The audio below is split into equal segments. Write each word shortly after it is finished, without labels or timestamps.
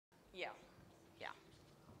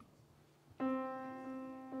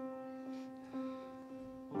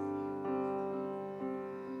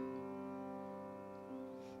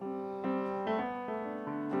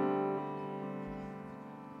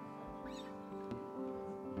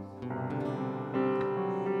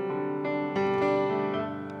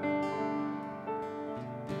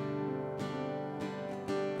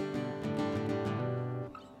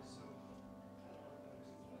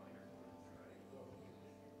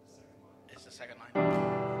the second line.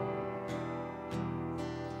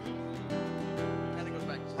 And it goes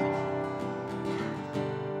back to C.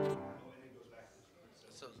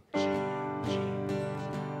 So G, G.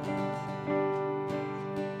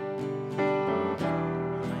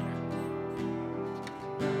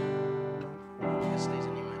 It stays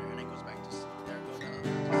in E minor and it goes back to C. There it goes to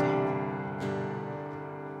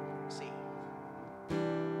C. C.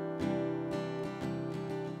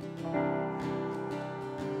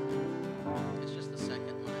 It's just the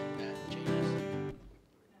second line that changes.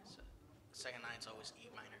 So, second line's always E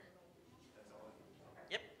minor.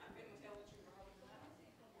 Yep.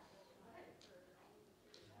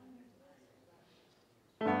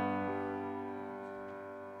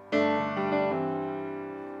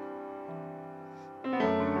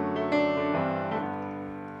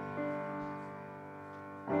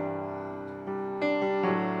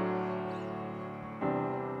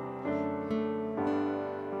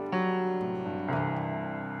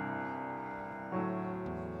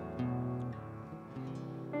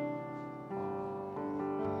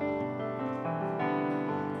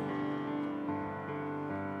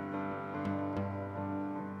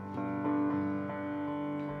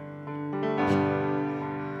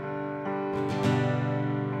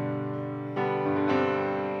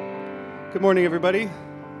 Good morning, everybody.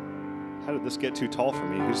 How did this get too tall for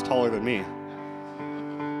me? Who's taller than me?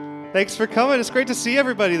 Thanks for coming. It's great to see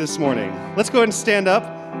everybody this morning. Let's go ahead and stand up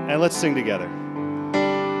and let's sing together.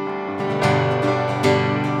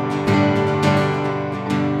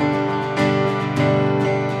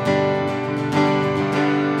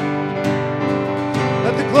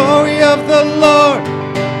 Let the glory of the Lord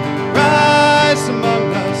rise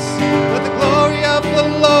among us. Let the glory of the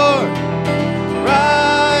Lord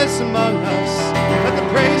rise among us. Let the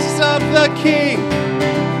praises of the King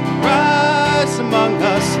rise among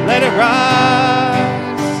us. Let it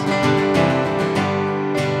rise.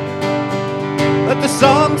 Let the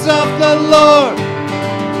songs of the Lord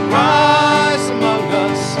rise among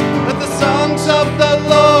us. Let the songs of the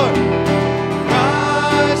Lord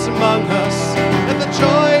rise among us. Let the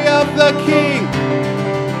joy of the King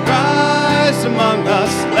rise among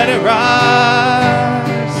us. Let it rise.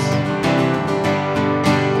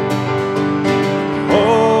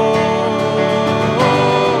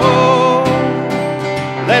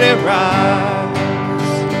 Let it rise.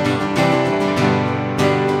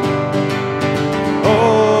 Oh,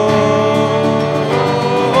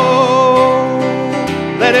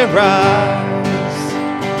 let it rise.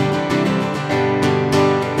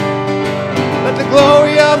 Let the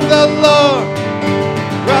glory of the Lord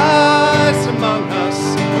rise among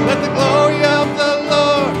us. Let the glory of the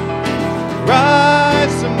Lord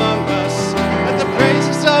rise among us. Let the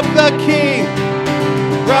praises of the King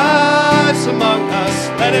rise among us.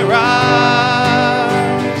 Let it rise.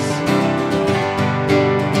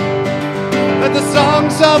 Let the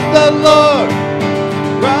songs of the Lord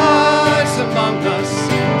rise among us.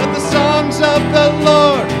 Let the songs of the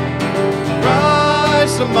Lord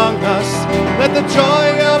rise among us. Let the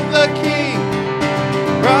joy of the King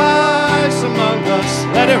rise among us.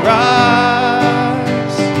 Let it rise.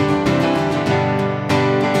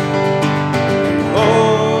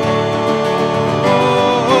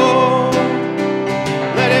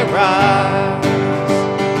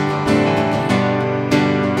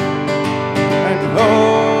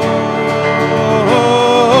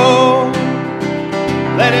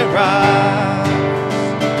 Let it rise.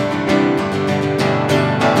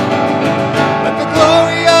 Let the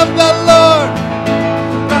glory of the Lord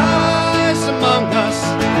rise among us.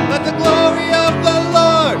 Let the glory of the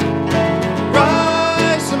Lord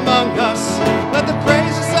rise among us. Let the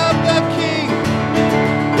praises of the King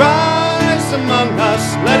rise among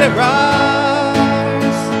us. Let it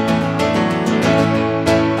rise.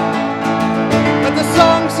 Let the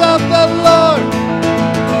songs of the Lord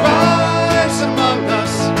rise among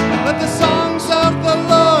us. Let the songs of the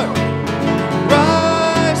Lord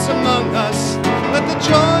rise among us. Let the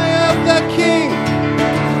joy of the King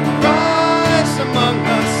rise among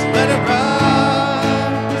us. Let it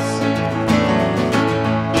rise.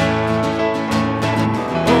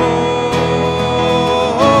 Oh,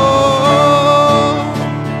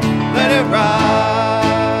 let it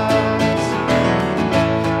rise.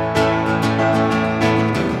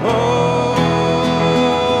 Oh,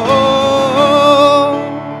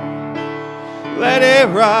 let it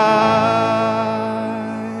rise.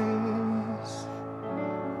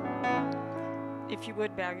 If you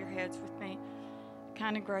would bow your heads with me.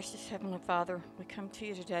 Kind and gracious Heavenly Father, we come to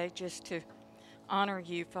you today just to honor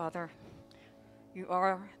you, Father. You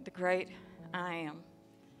are the great I am.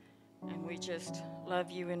 And we just love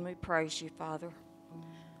you and we praise you, Father.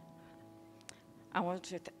 I want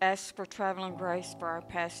to ask for traveling grace for our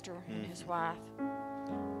pastor and his wife.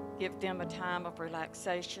 Give them a time of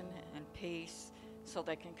relaxation and peace so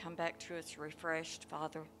they can come back to us refreshed,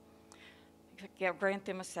 Father. Grant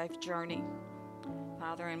them a safe journey,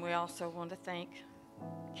 Father. And we also want to thank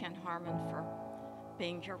Ken Harmon for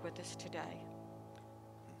being here with us today.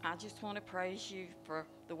 I just want to praise you for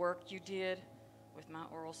the work you did with my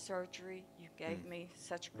oral surgery. You gave me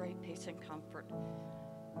such great peace and comfort,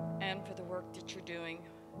 and for the work that you're doing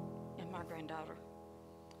in my granddaughter.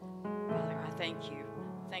 Father, I thank you.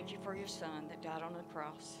 Thank you for your son that died on the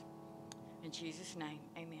cross. In Jesus' name,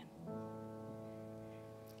 amen.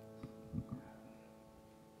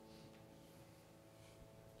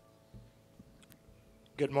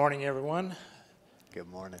 Good morning, everyone. Good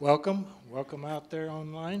morning. Welcome out there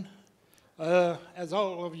online. As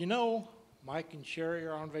all of you know, Mike and Sherry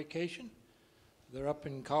are on vacation. They're up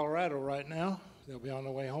in Colorado right now. They'll be on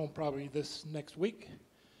their way home probably this next week.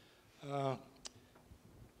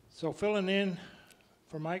 So filling in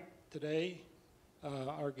for Mike today,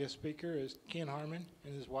 our guest speaker is Ken Harmon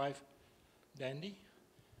and his wife, Dondi,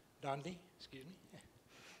 excuse me.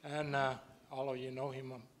 And all of you know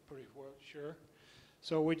him, I'm pretty well sure.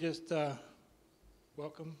 So we just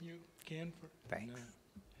welcome you, Ken. Thanks. And,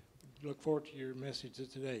 look forward to your message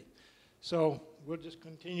today. So we'll just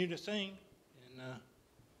continue to sing. And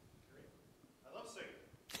I love singing.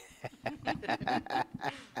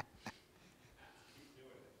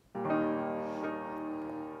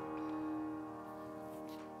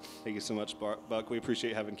 Thank you so much, Buck. We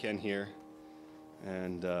appreciate having Ken here.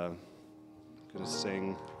 And going to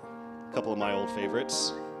sing a couple of my old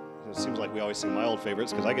favorites. It seems like we always sing my old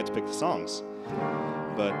favorites because I get to pick the songs.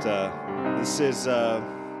 But this is,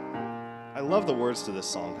 I love the words to this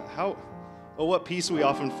song. Oh, what peace we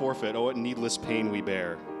often forfeit. Oh, what needless pain we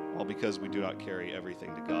bear. All because we do not carry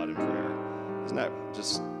everything to God in prayer. Doesn't that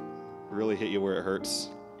just really hit you where it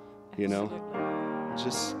hurts? You know?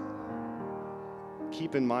 Just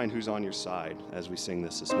keep in mind who's on your side as we sing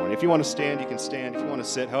this morning. If you want to stand, you can stand. If you want to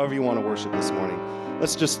sit, however you want to worship this morning,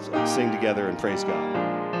 let's just sing together and praise God.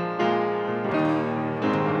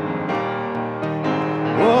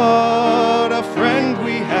 What a friend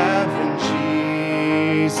we have in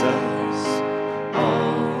Jesus,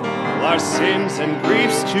 all our sins and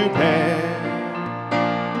griefs to bear.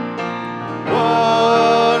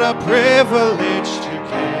 What a privilege to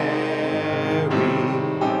carry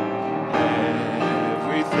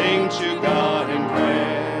everything to God in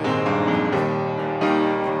prayer.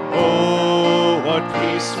 Oh, what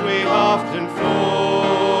peace we often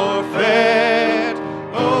forfeit.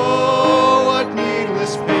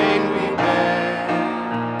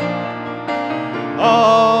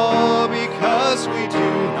 All because we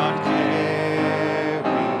do not carry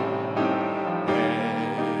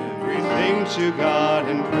everything to God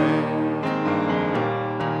in prayer.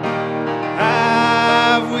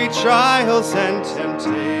 Have we trials and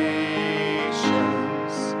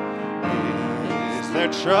temptations? Is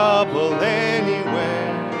there trouble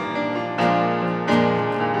anywhere?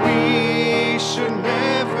 We should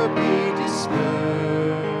never be discouraged.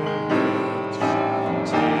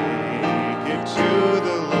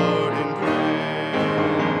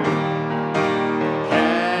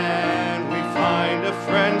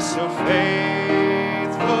 So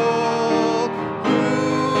faithful, who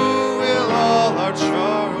will all our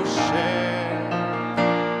sorrows share.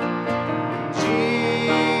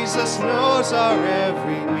 Jesus knows our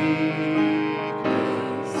every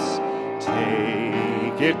weakness.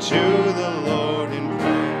 Take it to the Lord in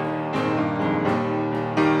prayer.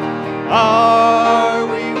 Are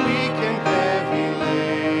we weak and heavy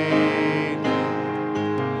laden,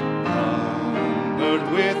 cumbered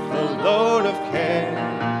with the load of care?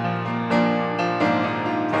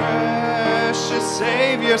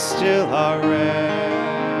 Savior, still our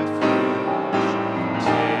refuge.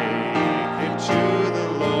 Take it to the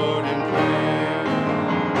Lord in prayer.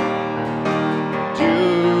 Do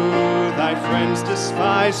thy friends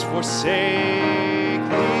despise, forsake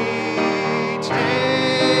thee?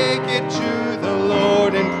 Take it to the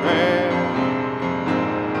Lord in prayer.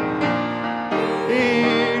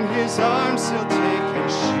 In his arms he'll take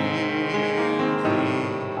and shield thee.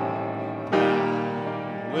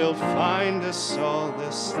 We'll find a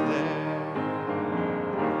solace there.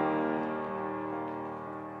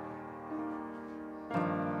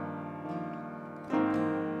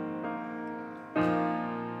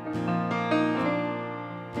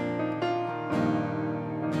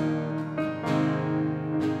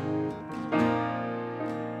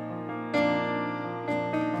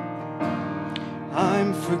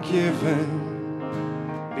 I'm forgiven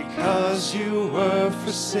because you were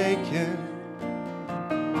forsaken.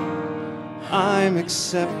 I'm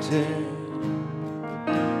accepted.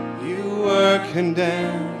 You were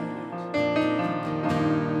condemned.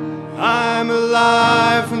 I'm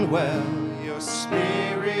alive and well. Your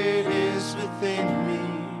spirit is within me,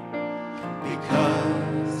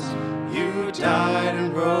 because you died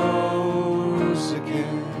and rose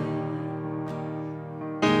again.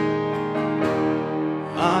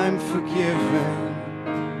 I'm forgiven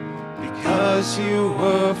because you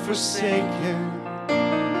were forsaken.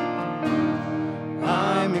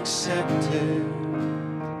 I'm accepted.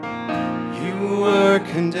 You were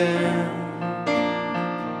condemned.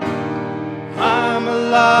 I'm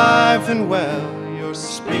alive and well. Your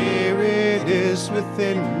spirit is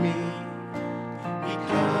within me,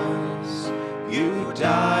 because you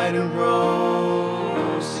died and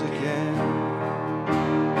rose again.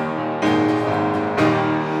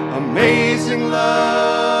 Amazing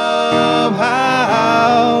love,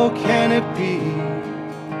 how can it be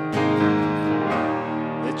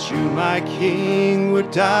that you, my King,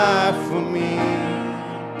 would die for me?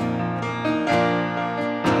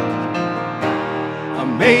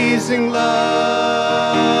 Amazing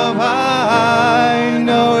love, I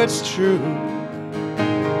know it's true,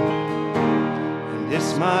 and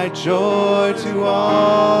it's my joy to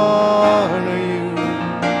honor you.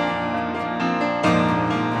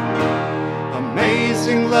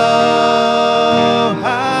 Amazing love,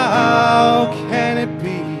 how can it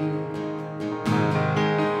be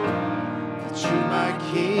that you, my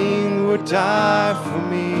King, would die for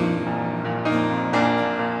me?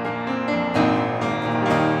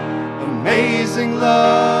 Amazing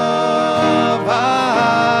love,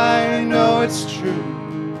 I know it's true,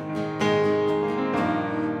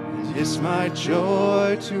 and it's my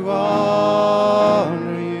joy to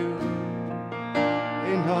honor you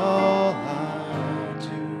in all I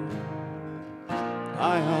do.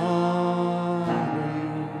 I honor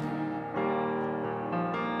you.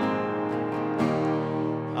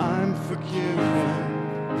 I'm forgiven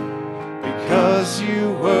because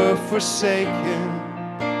you were forsaken.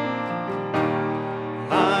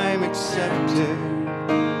 I'm accepted.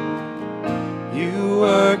 You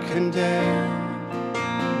were condemned.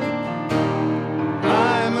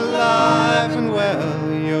 I'm alive and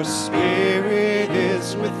well. Your spirit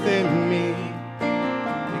is within me,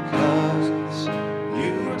 because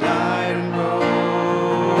you died and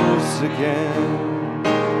rose again.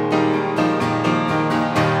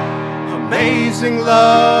 Amazing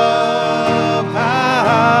love,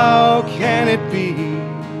 how can it be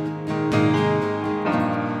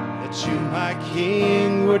you, my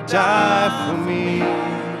King, would die for me?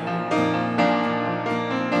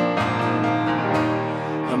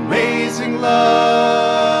 Amazing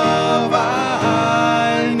love,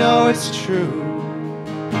 I know it's true,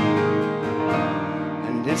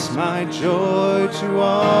 and it's my joy to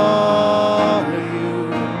honor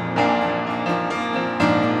you.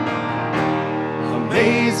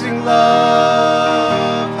 Amazing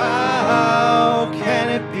love, how can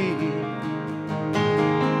it be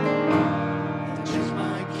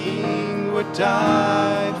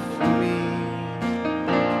die for me?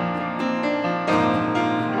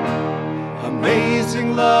 Amazing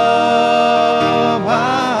love,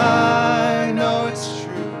 I know it's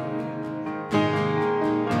true,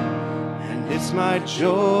 and it's my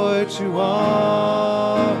joy to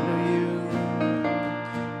honor you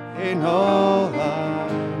in all I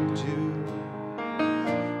do.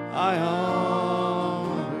 I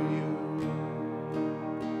honor you.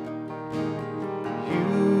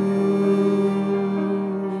 You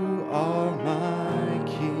are my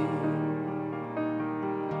King.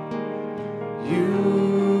 You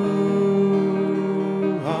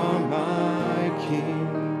are my King.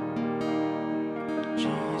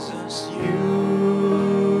 Jesus, you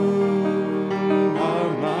are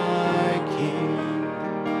my King.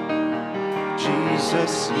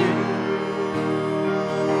 Jesus, you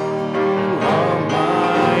are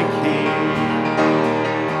my King.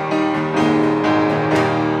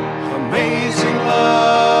 Amazing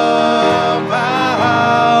love,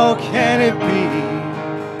 how can it be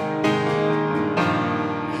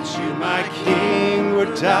that you, my King,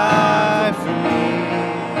 would die for me?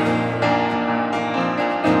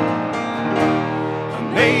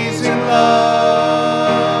 Amazing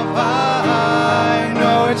love, I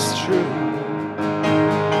know it's true,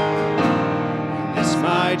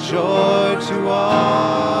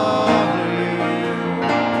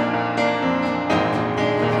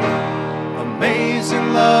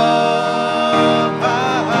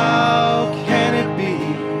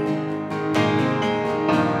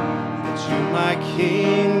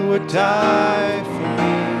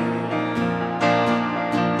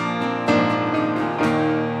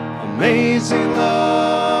 amazing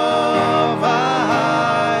love,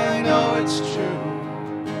 I know it's true,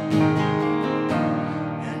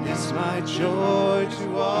 and it's my joy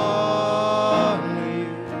to honor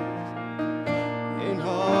you in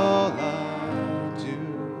all I do.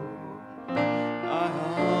 I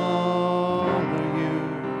honor you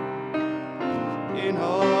in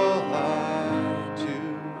all I do.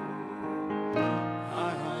 I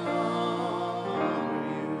honor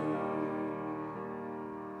you.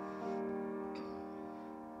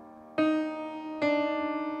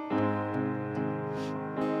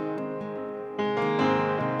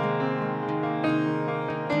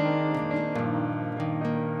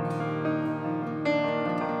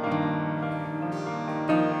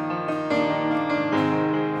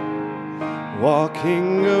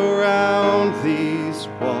 Walking around these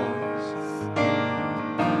walls,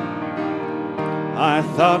 I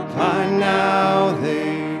thought by now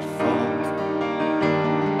they'd fall,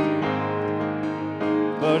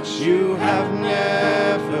 but you have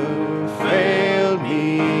never failed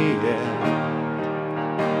me yet.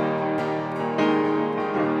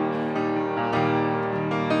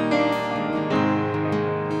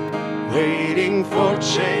 Waiting for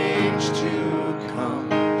change to come,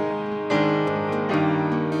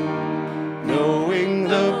 knowing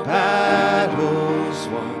the battle's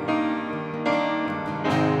won,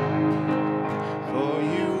 for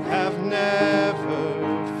you have never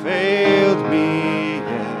failed me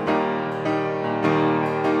yet.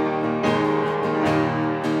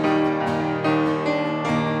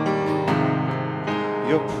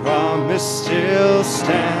 Your promise still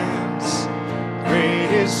stands,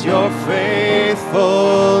 great is your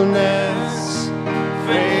faithfulness,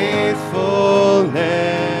 faithfulness.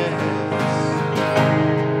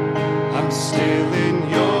 I'm still in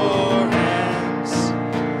your hands.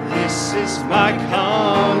 This is my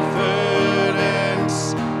confidence.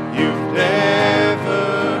 You've never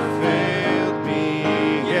failed me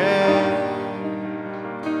yet.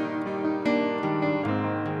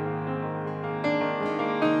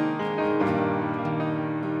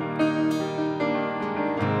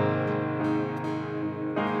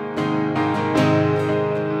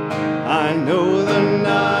 I know the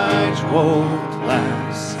night won't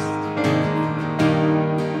last.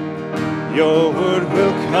 Your word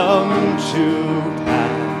will come to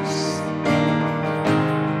pass.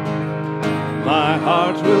 My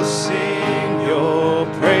heart will sing your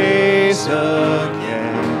praise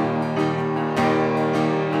again.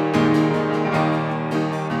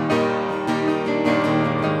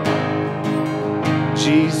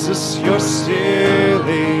 Jesus, you're still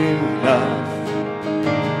enough.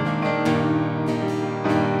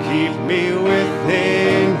 Keep me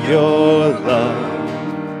within your love.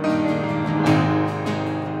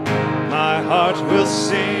 My heart will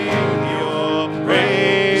sing your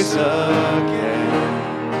praise again.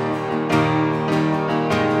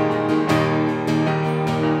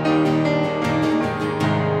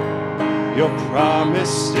 Your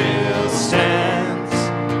promise still stands.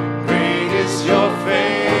 Great is your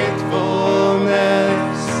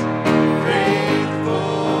faithfulness,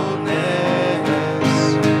 faithfulness.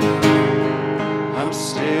 I'm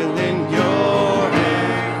still in your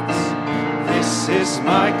hands. This is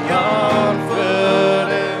my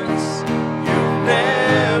confidence. You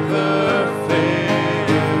never fail.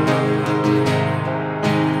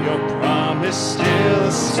 Your promise still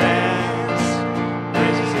stands.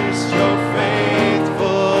 This is your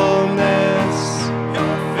faithfulness,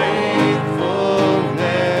 your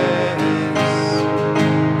faithfulness.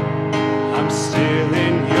 I'm still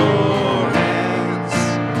in your hands.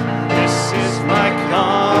 This is my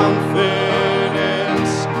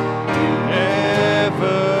confidence. You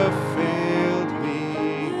never failed me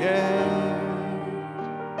yet.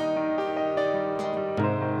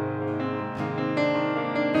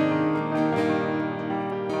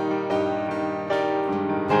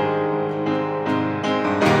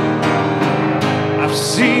 I've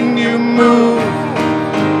seen you move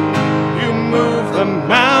the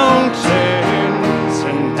mountains,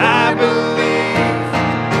 and I believe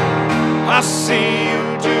I see you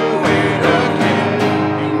do it again.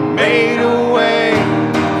 You made a way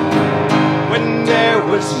when there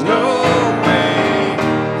was no way,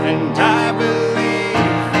 and I believe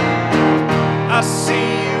I see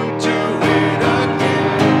you do it again.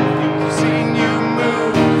 You've seen you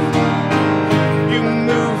move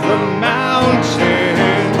the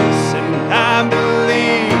mountains, and I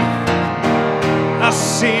believe I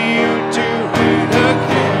see you do it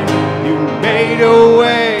again. You made a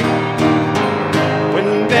way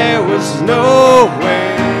when there was no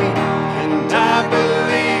way, and I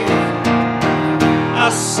believe I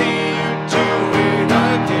see you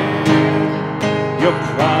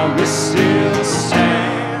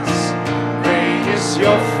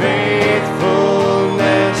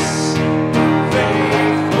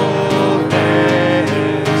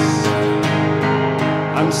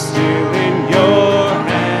I'm still in your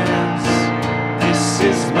hands. This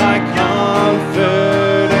is my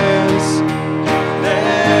confidence.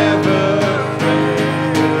 Never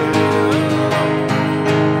fail.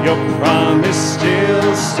 Your promise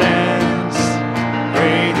still stands.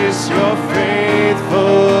 Great is your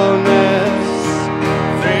faithfulness.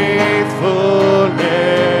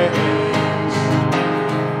 Faithfulness.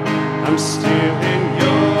 I'm still in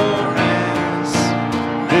your hands.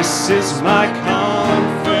 This is my confidence.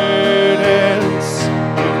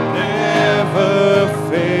 You've never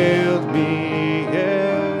failed me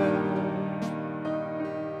yet.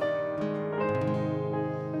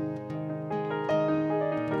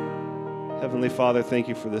 Heavenly Father, thank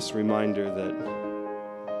you for this reminder that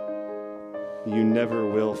you never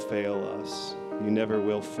will fail us. You never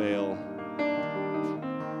will fail.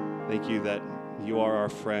 Thank you that you are our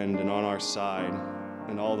friend and on our side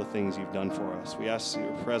in all the things you've done for us. We ask that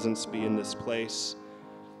your presence be in this place,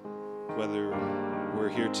 whether we're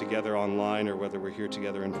here together online or whether we're here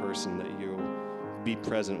together in person, that you'll be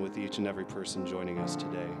present with each and every person joining us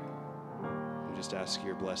today. We just ask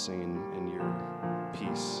your blessing and your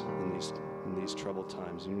peace in these troubled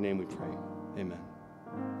times. In your name we pray. Amen.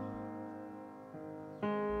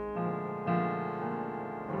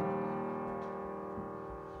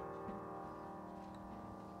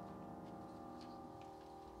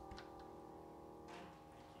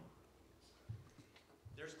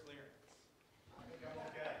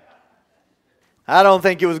 I don't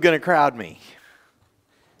think it was going to crowd me.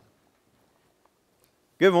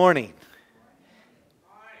 Good morning.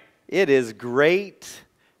 It is great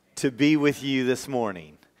to be with you this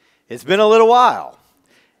morning. It's been a little while,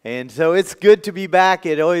 and so it's good to be back.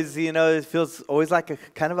 It always, it feels always like a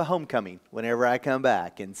kind of a homecoming whenever I come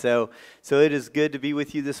back, and so it is good to be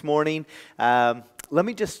with you this morning. Let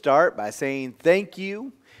me just start by saying thank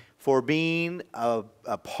you for being a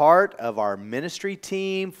part of our ministry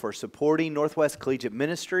team, for supporting Northwest Collegiate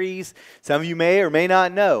Ministries. Some of you may or may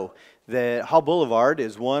not know that Hall Boulevard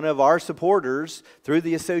is one of our supporters through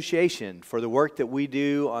the association for the work that we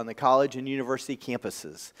do on the college and university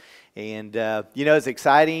campuses. And, it's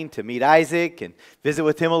exciting to meet Isaac and visit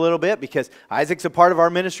with him a little bit, because Isaac's a part of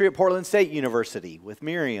our ministry at Portland State University with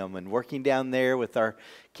Miriam and working down there with our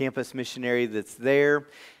campus missionary that's there.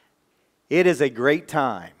 It is a great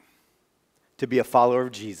time to be a follower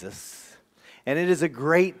of Jesus. And it is a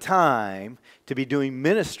great time to be doing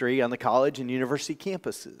ministry on the college and university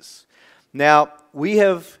campuses. Now,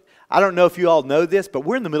 I don't know if you all know this, but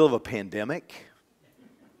we're in the middle of a pandemic.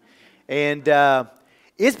 And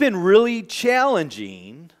it's been really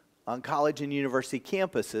challenging on college and university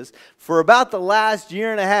campuses for about the last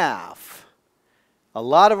year and a half. A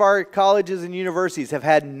lot of our colleges and universities have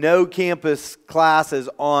had no campus classes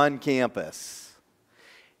on campus.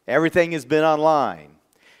 Everything has been online.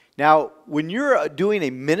 Now, when you're doing a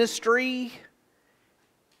ministry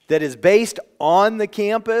that is based on the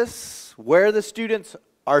campus where the students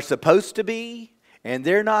are supposed to be and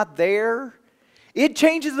they're not there, it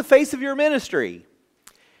changes the face of your ministry.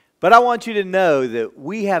 But I want you to know that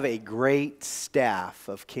we have a great staff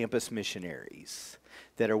of campus missionaries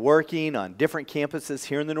that are working on different campuses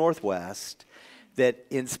here in the Northwest, that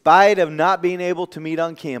in spite of not being able to meet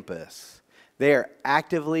on campus, they are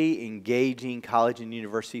actively engaging college and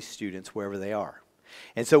university students wherever they are.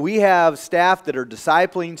 And so we have staff that are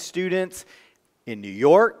discipling students in New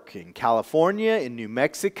York, in California, in New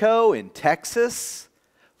Mexico, in Texas,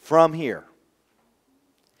 from here.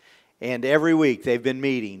 And every week they've been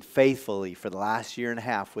meeting faithfully for the last year and a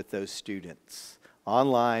half with those students,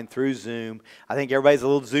 online, through Zoom. I think everybody's a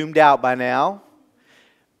little zoomed out by now.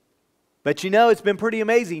 But it's been pretty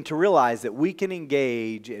amazing to realize that we can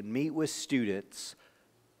engage and meet with students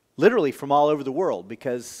literally from all over the world,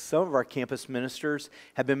 because some of our campus ministers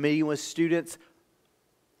have been meeting with students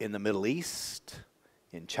in the Middle East,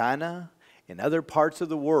 in China, in other parts of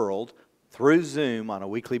the world through Zoom on a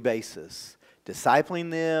weekly basis,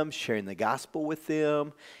 discipling them, sharing the gospel with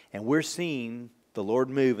them, and we're seeing the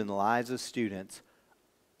Lord move in the lives of students,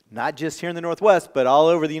 not just here in the Northwest, but all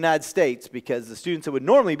over the United States, because the students that would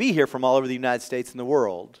normally be here from all over the United States and the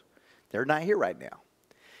world, they're not here right now.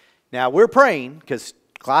 Now, we're praying, because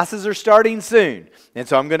classes are starting soon, and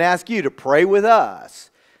so I'm going to ask you to pray with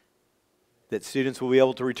us that students will be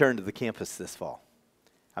able to return to the campus this fall.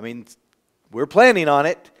 I mean, we're planning on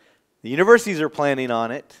it. The universities are planning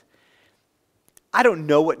on it. I don't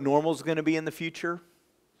know what normal is going to be in the future.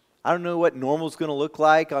 I don't know what normal is going to look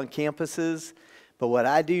like on campuses. But what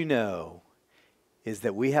I do know is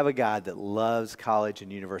that we have a God that loves college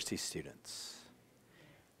and university students.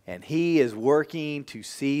 And He is working to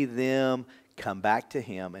see them come back to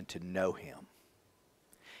Him and to know Him.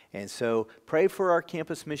 And so pray for our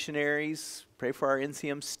campus missionaries, pray for our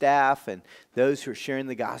NCM staff and those who are sharing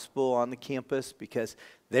the gospel on the campus, because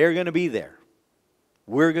they're going to be there.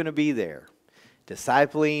 We're going to be there,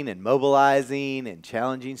 discipling and mobilizing and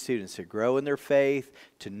challenging students to grow in their faith,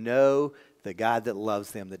 to know the God that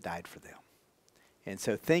loves them, that died for them. And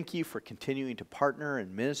so thank you for continuing to partner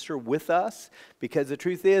and minister with us, because the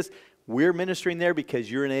truth is, we're ministering there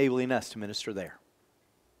because you're enabling us to minister there.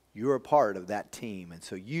 You're a part of that team, and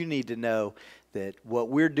so you need to know that what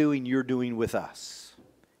we're doing, you're doing with us,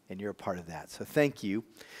 and you're a part of that. So thank you.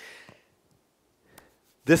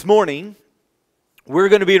 This morning, we're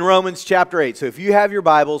going to be in Romans chapter 8. So if you have your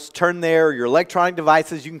Bibles, turn there, or your electronic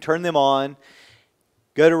devices, you can turn them on.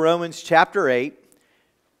 Go to Romans chapter 8.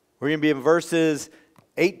 We're going to be in verses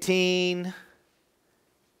 18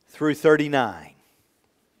 through 39.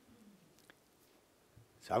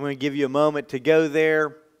 So I'm going to give you a moment to go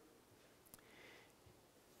there.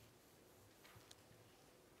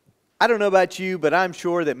 I don't know about you, but I'm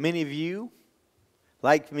sure that many of you,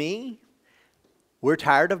 like me, we're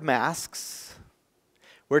tired of masks.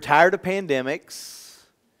 We're tired of pandemics.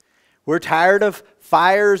 We're tired of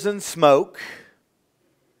fires and smoke.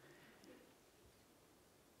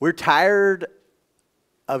 We're tired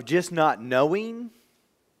of just not knowing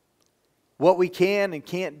what we can and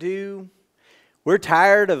can't do. We're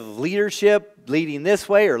tired of leadership leading this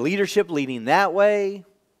way or leadership leading that way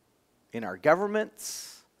in our governments.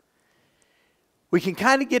 We can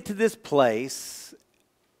kind of get to this place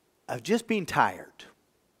of just being tired,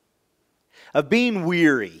 of being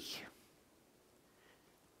weary,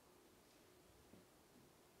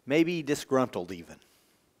 maybe disgruntled even.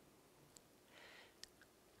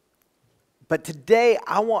 But today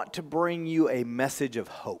I want to bring you a message of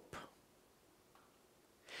hope.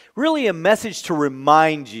 Really a message to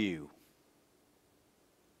remind you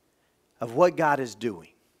of what God is doing.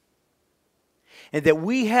 And that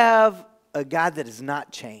we have a God that has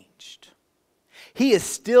not changed. He is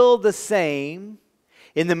still the same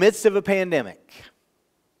in the midst of a pandemic.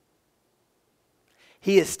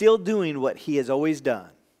 He is still doing what He has always done,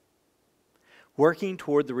 working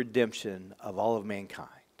toward the redemption of all of mankind.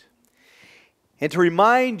 And to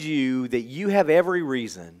remind you that you have every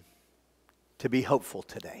reason to be hopeful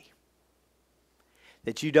today.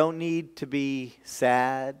 That you don't need to be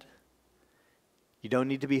sad. You don't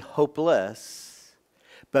need to be hopeless.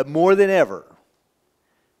 But more than ever,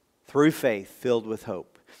 through faith, filled with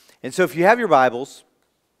hope. And so if you have your Bibles,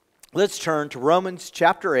 let's turn to Romans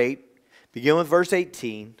chapter 8, begin with verse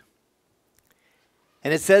 18.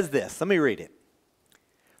 And it says this, let me read it.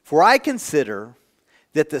 For I consider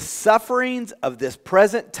that the sufferings of this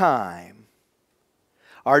present time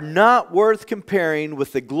are not worth comparing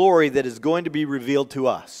with the glory that is going to be revealed to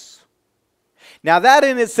us. Now that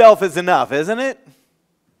in itself is enough, isn't it?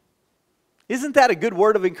 Isn't that a good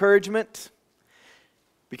word of encouragement?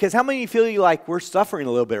 Because how many of you feel like we're suffering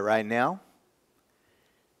a little bit right now?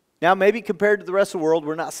 Now maybe compared to the rest of the world,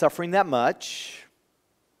 we're not suffering that much.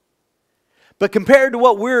 But compared to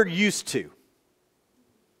what we're used to,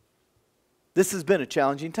 this has been a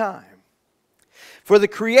challenging time. For the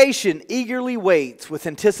creation eagerly waits with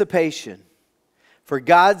anticipation for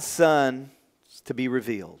God's Son to be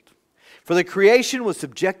revealed. For the creation was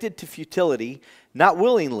subjected to futility, not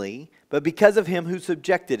willingly, but because of Him who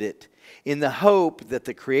subjected it, in the hope that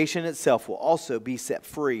the creation itself will also be set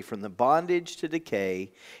free from the bondage to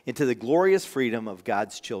decay into the glorious freedom of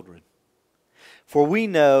God's children. For we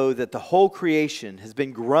know that the whole creation has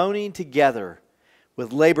been groaning together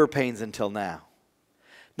with labor pains until now.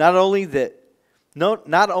 Not only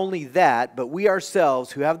that, but we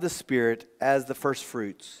ourselves who have the Spirit as the first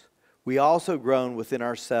fruits, we also groan within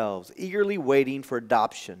ourselves, eagerly waiting for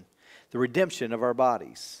adoption, the redemption of our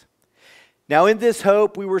bodies. Now in this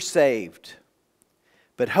hope we were saved.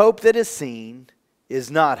 But hope that is seen is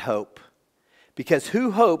not hope, because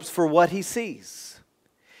who hopes for what he sees?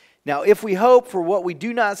 Now if we hope for what we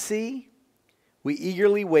do not see, we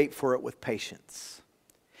eagerly wait for it with patience.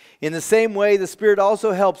 In the same way, the Spirit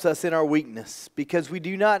also helps us in our weakness, because we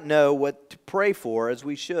do not know what to pray for as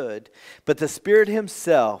we should, but the Spirit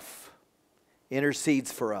Himself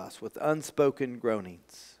intercedes for us with unspoken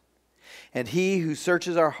groanings. And He who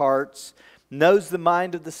searches our hearts knows the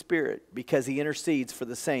mind of the Spirit, because He intercedes for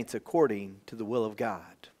the saints according to the will of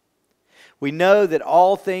God. We know that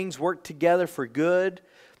all things work together for good,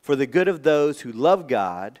 for the good of those who love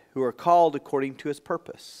God, who are called according to His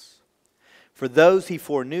purpose. For those He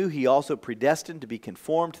foreknew, He also predestined to be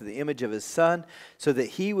conformed to the image of His Son, so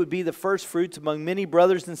that He would be the firstfruits among many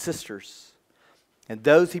brothers and sisters. And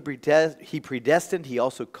those He predestined, He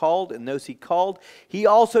also called, and those He called, He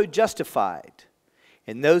also justified.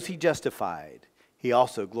 And those he justified, he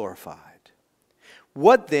also glorified.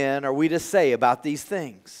 What then are we to say about these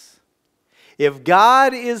things? If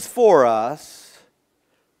God is for us,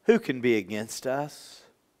 who can be against us?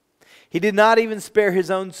 He did not even spare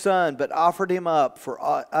his own Son, but offered him up for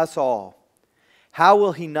us all. How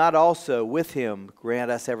will he not also with him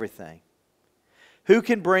grant us everything? Who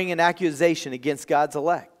can bring an accusation against God's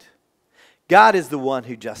elect? God is the one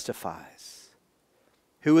who justifies.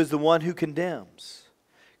 Who is the one who condemns?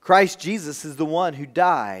 Christ Jesus is the one who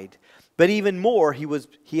died, but even more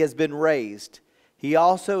he has been raised. He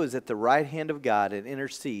also is at the right hand of God and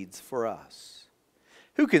intercedes for us.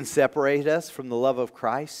 Who can separate us from the love of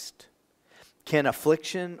Christ? Can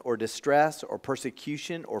affliction or distress or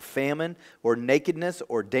persecution or famine or nakedness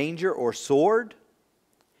or danger or sword?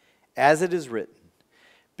 As it is written,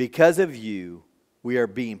 because of you we are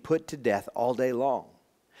being put to death all day long.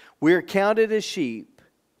 We are counted as sheep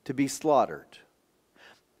to be slaughtered.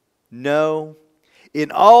 No,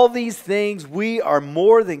 in all these things we are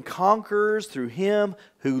more than conquerors through him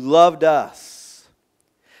who loved us.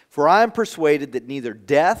 For I am persuaded that neither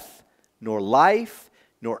death, nor life,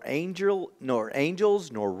 nor angels,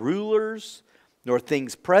 nor rulers, nor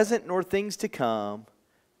things present, nor things to come,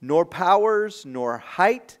 nor powers, nor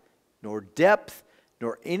height, nor depth,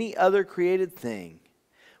 nor any other created thing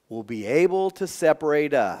will be able to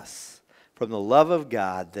separate us from the love of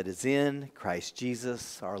God that is in Christ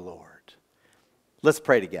Jesus our Lord. Let's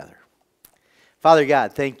pray together. Father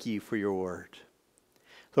God, thank you for your word.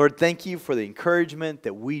 Lord, thank you for the encouragement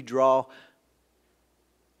that we draw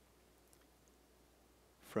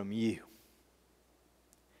from you.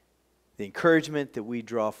 The encouragement that we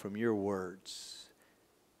draw from your words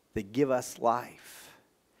that give us life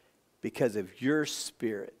because of your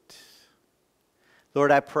Spirit.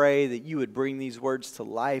 Lord, I pray that you would bring these words to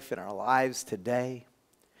life in our lives today,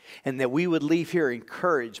 and that we would leave here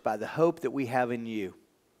encouraged by the hope that we have in you.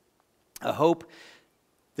 A hope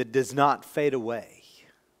that does not fade away,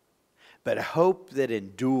 but a hope that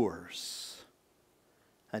endures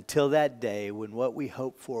until that day when what we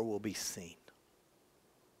hope for will be seen.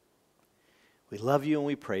 We love you and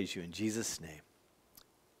we praise you in Jesus' name.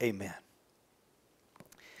 Amen.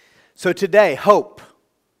 So today, hope.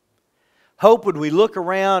 Hope when we look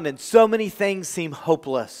around and so many things seem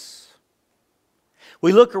hopeless.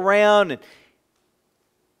 We look around and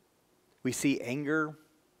we see anger.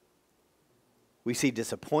 We see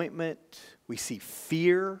disappointment. We see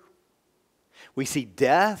fear. We see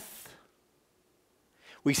death.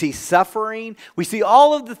 We see suffering. We see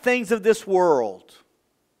all of the things of this world.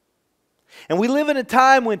 And we live in a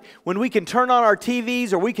time when we can turn on our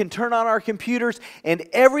TVs or we can turn on our computers and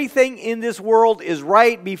everything in this world is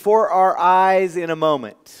right before our eyes in a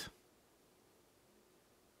moment.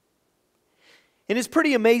 And it's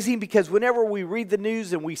pretty amazing because whenever we read the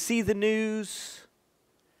news and we see the news,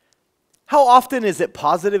 how often is it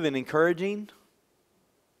positive and encouraging?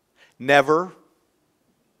 Never.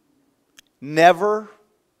 Never.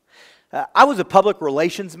 I was a public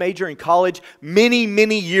relations major in college many,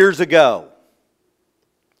 many years ago.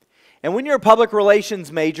 And when you're a public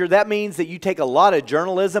relations major, that means that you take a lot of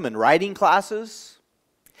journalism and writing classes.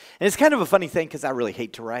 And it's kind of a funny thing because I really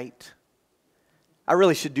hate to write. I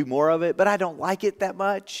really should do more of it, but I don't like it that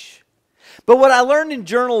much. But what I learned in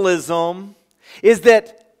journalism is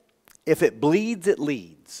that if it bleeds, it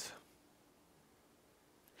leads.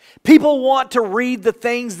 People want to read the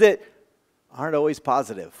things that aren't always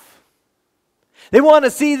positive. They want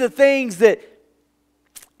to see the things that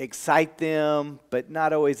excite them, but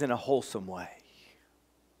not always in a wholesome way.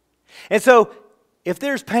 And so, if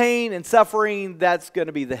there's pain and suffering, that's going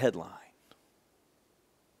to be the headline.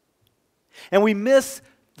 And we miss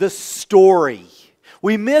the story.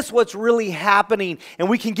 We miss what's really happening, and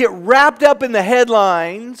we can get wrapped up in the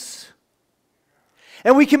headlines,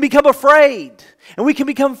 and we can become afraid, and we can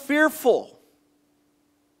become fearful.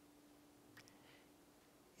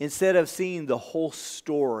 Instead of seeing the whole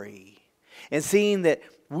story and seeing that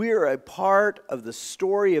we're a part of the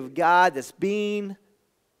story of God that's being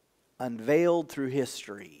unveiled through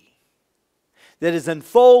history, that is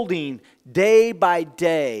unfolding day by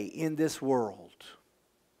day in this world.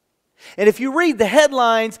 And if you read the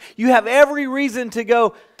headlines, you have every reason to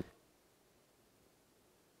go,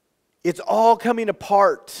 it's all coming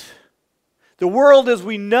apart. The world as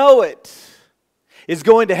we know it is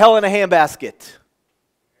going to hell in a handbasket.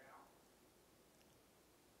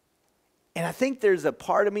 And I think there's a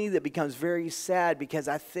part of me that becomes very sad because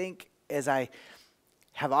I think as I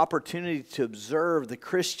have opportunity to observe the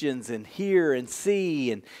Christians and hear and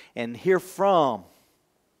see and hear from,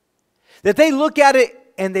 that they look at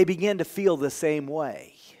it and they begin to feel the same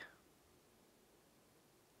way.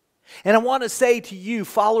 And I want to say to you,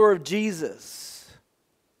 follower of Jesus,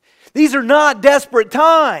 these are not desperate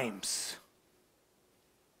times.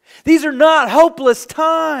 These are not hopeless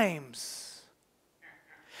times.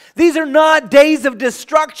 These are not days of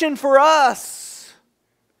destruction for us.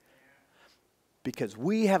 Because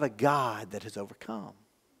we have a God that has overcome.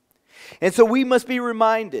 And so we must be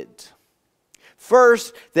reminded,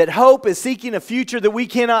 first, that hope is seeking a future that we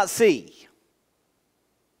cannot see.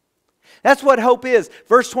 That's what hope is.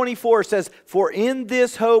 Verse 24 says, "For in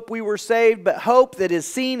this hope we were saved, but hope that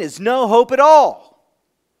is seen is no hope at all.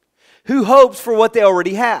 Who hopes for what they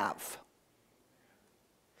already have?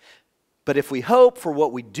 But if we hope for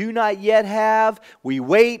what we do not yet have, we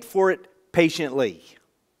wait for it patiently."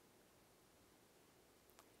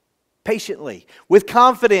 Patiently, with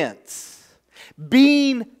confidence,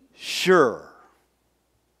 being sure.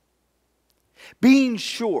 Being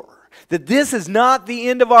sure that this is not the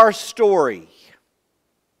end of our story.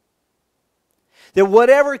 That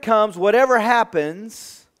whatever comes, whatever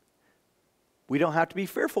happens, we don't have to be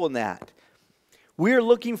fearful in that. We're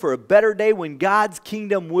looking for a better day when God's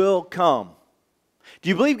kingdom will come. Do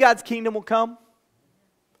you believe God's kingdom will come?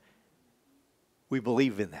 We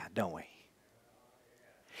believe in that, don't we?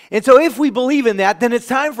 And so if we believe in that, then it's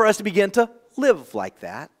time for us to begin to live like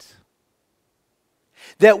that.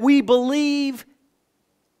 That we believe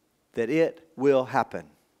that it will happen.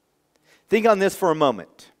 Think on this for a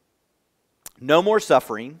moment. No more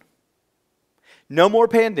suffering. No more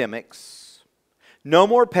pandemics. No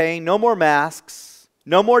more pain. No more masks.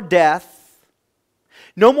 No more death.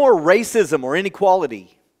 No more racism or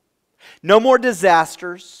inequality. No more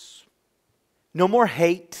disasters. No more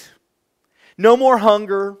hate. No more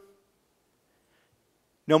hunger.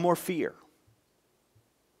 No more fear.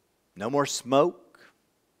 No more smoke.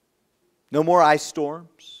 No more ice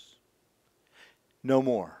storms. No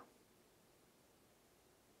more.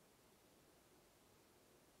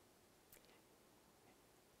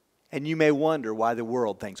 And you may wonder why the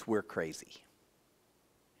world thinks we're crazy.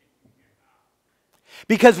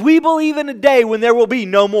 Because we believe in a day when there will be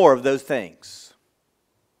no more of those things.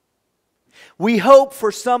 We hope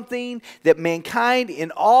for something that mankind,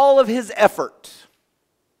 in all of his effort,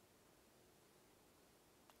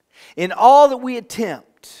 in all that we attempt,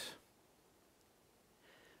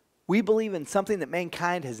 we believe in something that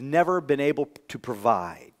mankind has never been able to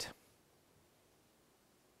provide.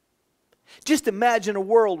 Just imagine a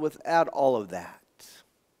world without all of that.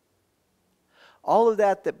 All of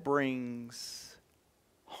that that brings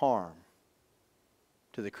harm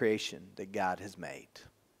to the creation that God has made.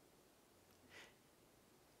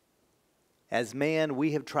 As man,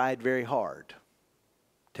 we have tried very hard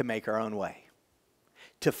to make our own way,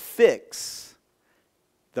 to fix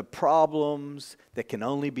the problems that can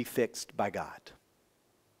only be fixed by God.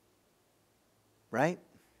 Right?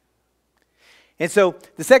 And so,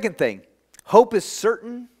 the second thing, hope is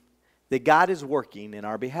certain that God is working in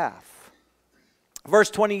our behalf.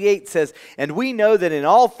 Verse 28 says, "And we know that in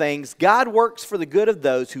all things God works for the good of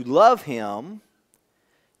those who love Him,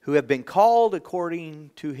 who have been called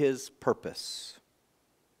according to His purpose."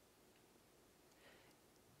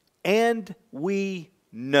 And we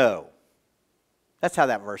know. That's how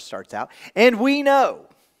that verse starts out. And we know.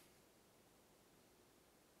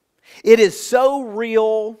 It is so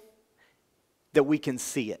real that we can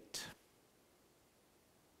see it.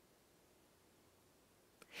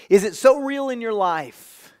 Is it so real in your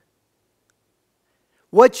life?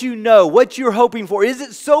 What you know, what you're hoping for, is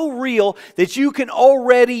it so real that you can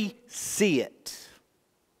already see it?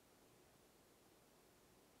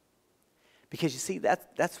 Because you see,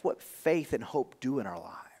 that's what faith and hope do in our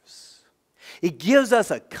lives. It gives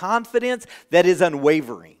us a confidence that is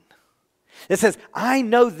unwavering. It says, I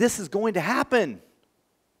know this is going to happen.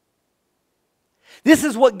 This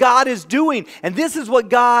is what God is doing, and this is what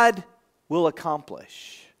God will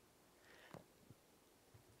accomplish.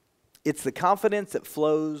 It's the confidence that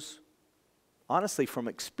flows, honestly, from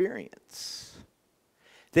experience,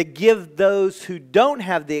 that give those who don't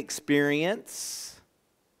have the experience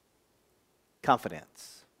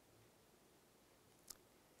confidence.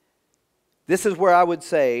 This is where I would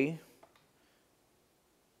say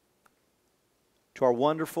to our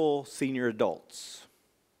wonderful senior adults,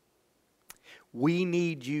 we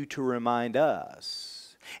need you to remind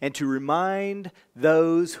us and to remind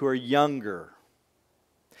those who are younger,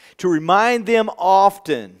 to remind them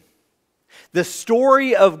often the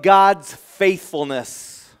story of God's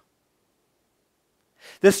faithfulness,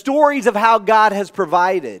 the stories of how God has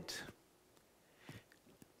provided.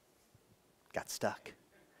 Got stuck.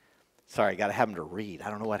 Sorry, I got to have them to read. I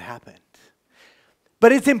don't know what happened.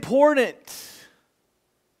 But it's important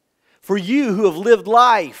for you who have lived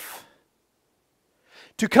life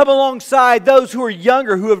To come alongside those who are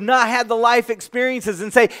younger, who have not had the life experiences,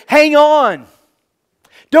 and say, hang on.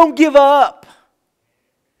 Don't give up.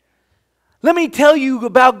 Let me tell you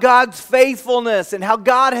about God's faithfulness and how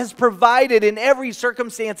God has provided in every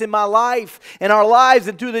circumstance in my life, in our lives,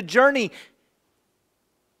 and through the journey.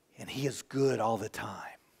 And He is good all the time.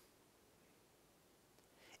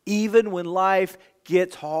 Even when life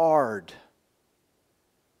gets hard.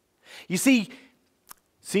 You see,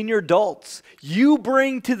 senior adults, you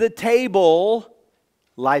bring to the table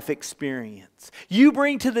life experience. You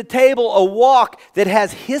bring to the table a walk that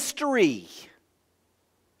has history.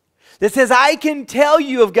 That says, I can tell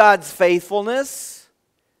you of God's faithfulness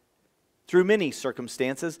through many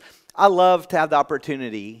circumstances. I love to have the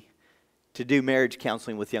opportunity to do marriage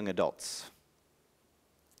counseling with young adults.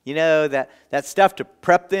 You know, that stuff to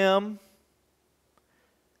prep them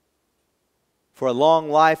for a long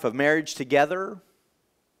life of marriage together.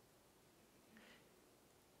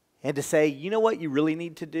 And to say, you know what you really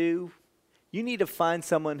need to do? You need to find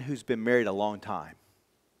someone who's been married a long time.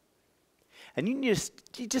 And you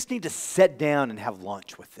just need to sit down and have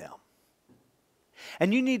lunch with them.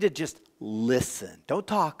 And you need to just listen. Don't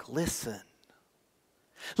talk, listen.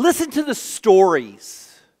 Listen to the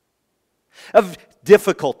stories of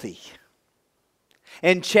difficulty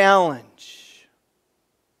and challenge.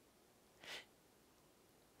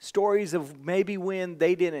 Stories of maybe when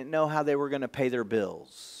they didn't know how they were going to pay their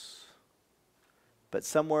bills. But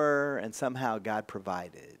somewhere and somehow God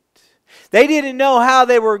provided. They didn't know how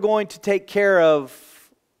they were going to take care of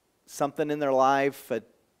something in their life, a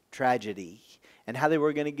tragedy, and how they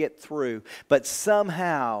were going to get through. But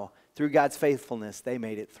somehow, through God's faithfulness, they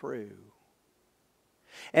made it through.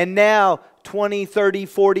 And now, 20, 30,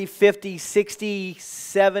 40, 50, 60,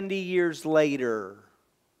 70 years later,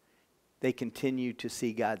 they continue to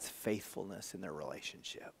see God's faithfulness in their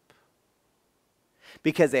relationship.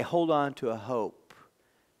 Because they hold on to a hope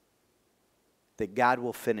that God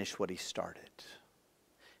will finish what He started.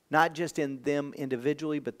 Not just in them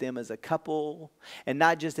individually, but them as a couple. And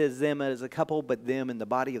not just as them as a couple, but them in the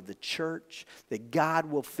body of the church. That God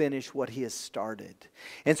will finish what He has started.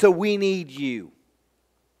 And so we need you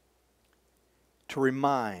to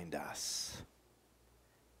remind us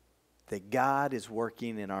that God is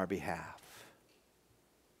working in our behalf.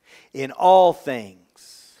 In all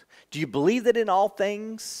things. Do you believe that in all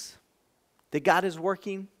things that God is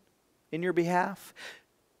working in your behalf?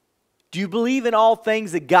 Do you believe in all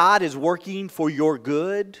things that God is working for your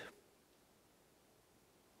good?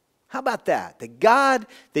 How about that? That God,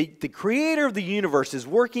 the creator of the universe, is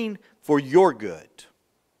working for your good.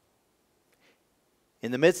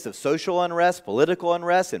 In the midst of social unrest, political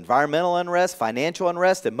unrest, environmental unrest, financial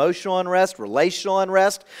unrest, emotional unrest, relational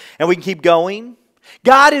unrest, and we can keep going.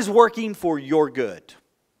 God is working for your good.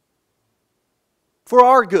 For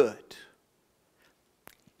our good.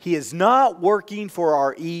 He is not working for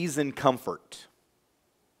our ease and comfort.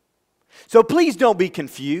 So please don't be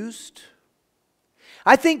confused.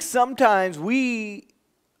 I think sometimes we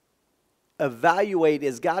evaluate,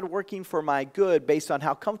 is God working for my good based on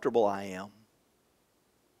how comfortable I am?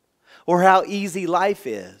 Or how easy life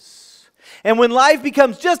is. And when life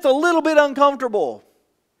becomes just a little bit uncomfortable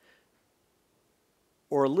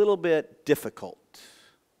or a little bit difficult,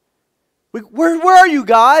 where are you,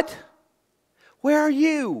 God? Where are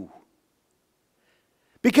you?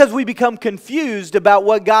 Because we become confused about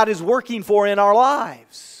what God is working for in our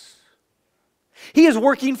lives. He is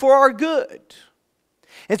working for our good.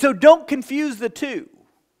 And so don't confuse the two.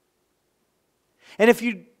 And if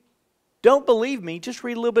you don't believe me, just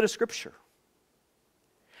read a little bit of Scripture.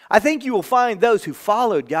 I think you will find those who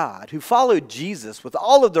followed God, who followed Jesus with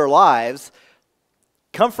all of their lives,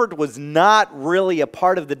 comfort was not really a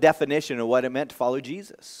part of the definition of what it meant to follow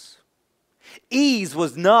Jesus. Ease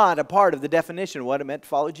was not a part of the definition of what it meant to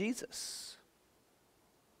follow Jesus.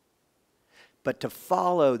 But to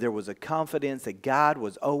follow, there was a confidence that God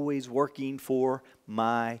was always working for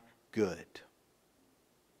my good.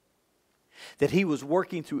 That He was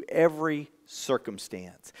working through every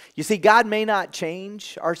circumstance. You see, God may not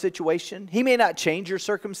change our situation. He may not change your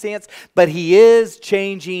circumstance, but He is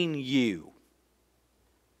changing you.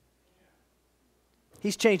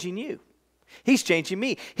 He's changing you. He's changing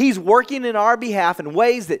me. He's working in our behalf in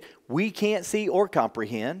ways that we can't see or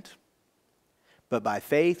comprehend. But by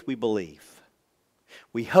faith we believe.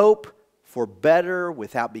 We hope for better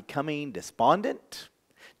without becoming despondent,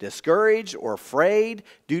 discouraged, or afraid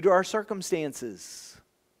due to our circumstances.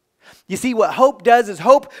 You see, what hope does is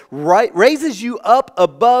hope raises you up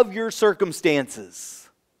above your circumstances.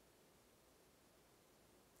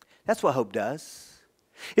 That's what hope does.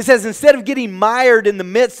 It says instead of getting mired in the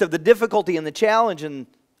midst of the difficulty and the challenge and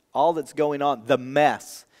all that's going on, the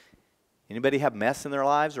mess. Anybody have mess in their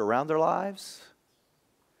lives or around their lives?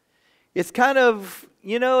 It's kind of,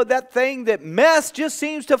 that thing that mess just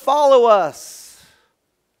seems to follow us.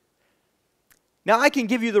 Now, I can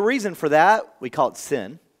give you the reason for that. We call it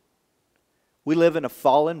sin. We live in a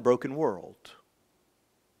fallen, broken world.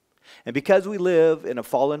 And because we live in a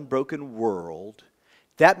fallen, broken world,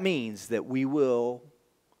 that means that we will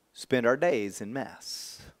spend our days in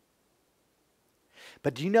mess.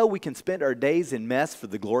 But do you know we can spend our days in mess for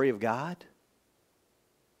the glory of God?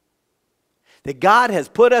 That God has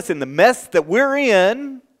put us in the mess that we're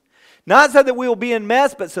in, not so that we will be in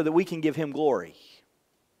mess, but so that we can give Him glory.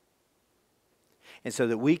 And so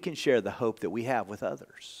that we can share the hope that we have with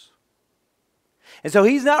others. And so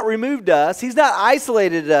He's not removed us, He's not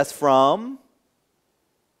isolated us from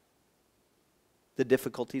the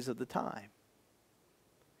difficulties of the time.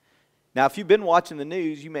 Now, if you've been watching the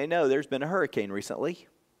news, you may know there's been a hurricane recently.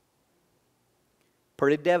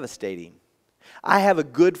 Pretty devastating. I have a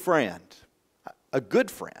good friend,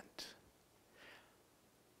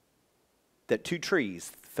 that 2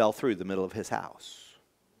 trees fell through the middle of his house.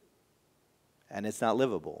 And it's not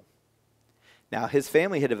livable. Now, his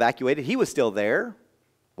family had evacuated. He was still there.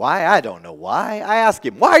 Why? I don't know why. I asked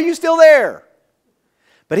him, why are you still there?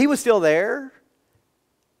 But he was still there.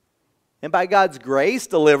 And by God's grace,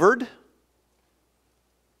 delivered.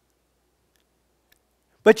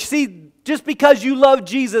 But you see, just because you love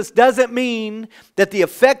Jesus doesn't mean that the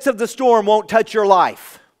effects of the storm won't touch your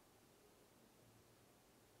life.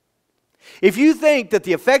 If you think that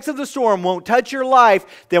the effects of the storm won't touch your life,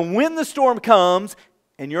 then when the storm comes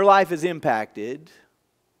and your life is impacted,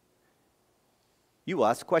 you will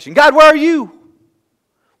ask the question, God, where are you?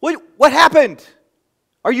 What happened?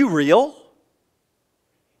 Are you real?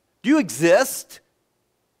 Do you exist?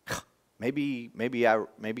 Maybe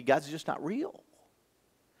God's just not real.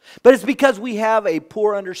 But it's because we have a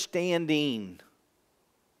poor understanding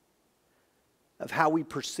of how we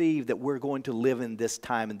perceive that we're going to live in this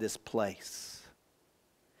time and this place.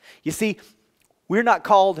 You see, we're not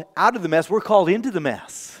called out of the mess, we're called into the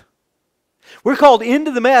mess. We're called into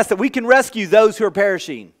the mess that we can rescue those who are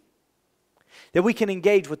perishing, that we can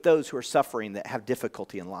engage with those who are suffering, that have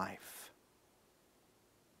difficulty in life.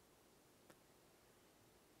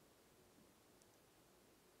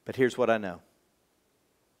 But here's what I know.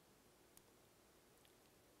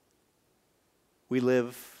 We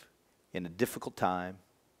live in a difficult time,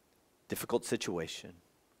 difficult situation.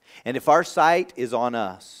 And if our sight is on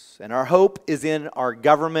us, and our hope is in our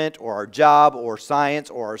government or our job or science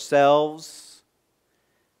or ourselves,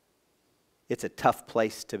 it's a tough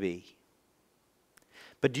place to be.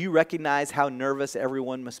 But do you recognize how nervous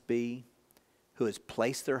everyone must be who has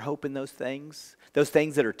placed their hope in those things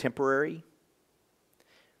that are temporary?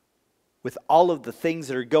 With all of the things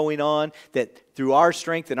that are going on, that through our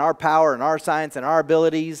strength and our power and our science and our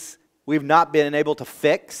abilities, we've not been able to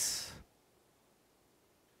fix.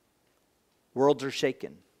 Worlds are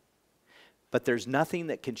shaken. But there's nothing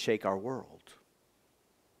that can shake our world.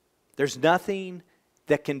 There's nothing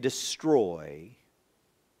that can destroy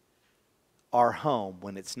our home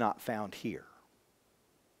when it's not found here.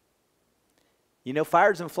 You know,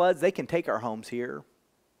 fires and floods, they can take our homes here.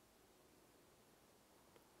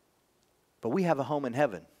 But we have a home in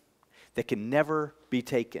heaven that can never be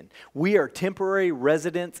taken. We are temporary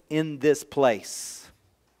residents in this place.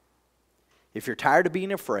 If you're tired of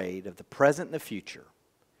being afraid of the present and the future,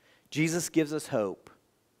 Jesus gives us hope.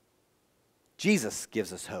 Jesus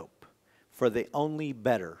gives us hope for the only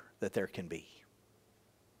better that there can be.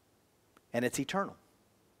 And it's eternal.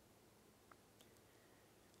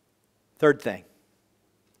 Third thing,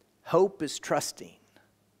 hope is trusting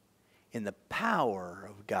in the power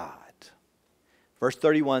of God. Verse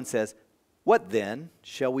 31 says, "What then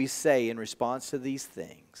shall we say in response to these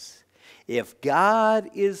things? If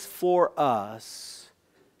God is for us,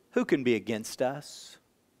 who can be against us?"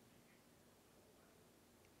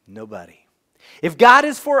 Nobody. If God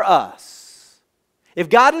is for us, if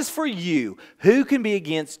God is for you, who can be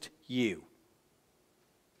against you?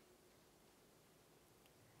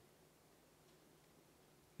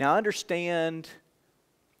 Now understand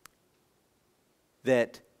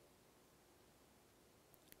that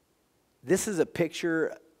this is a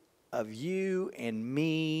picture of you and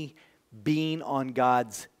me being on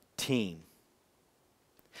God's team.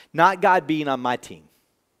 Not God being on my team.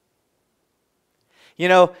 You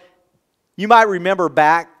know, you might remember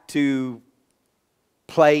back to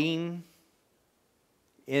playing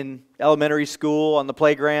in elementary school on the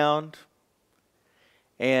playground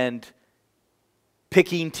and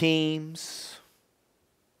picking teams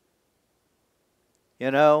you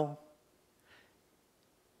know.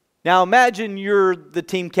 Now imagine you're the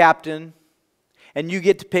team captain and you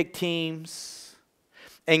get to pick teams,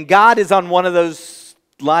 and God is on one of those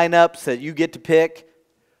lineups that you get to pick.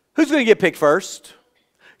 Who's going to get picked first?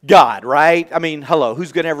 God, right? I mean, hello,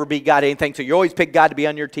 who's going to ever beat God at anything? So you always pick God to be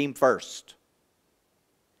on your team first.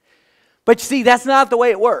 But you see, that's not the way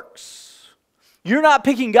it works. You're not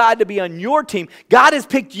picking God to be on your team. God has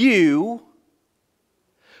picked you,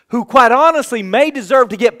 who quite honestly may deserve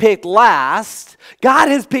to get picked last. God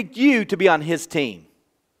has picked you to be on His team.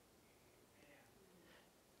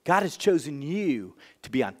 God has chosen you to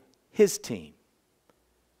be on His team.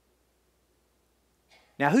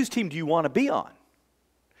 Now, whose team do you want to be on?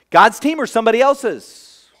 God's team or somebody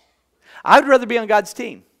else's? I would rather be on God's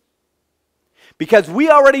team. Because we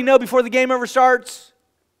already know before the game ever starts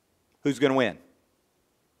who's going to win.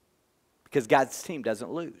 Because God's team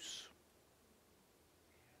doesn't lose.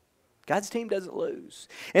 God's team doesn't lose.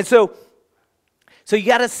 And so you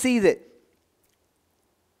got to see that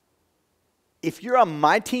if you're on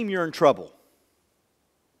my team, you're in trouble.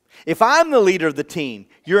 If I'm the leader of the team,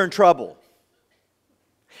 you're in trouble.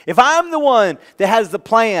 If I'm the one that has the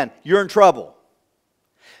plan, you're in trouble.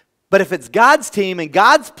 But if it's God's team and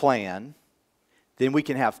God's plan, then we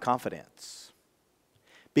can have confidence.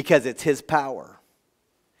 Because it's His power.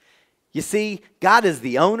 You see, God is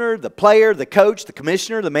the owner, the player, the coach, the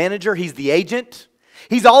commissioner, the manager. He's the agent.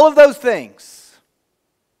 He's all of those things.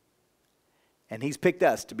 And He's picked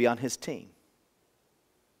us to be on His team.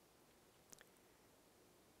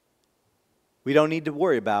 We don't need to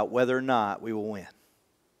worry about whether or not we will win.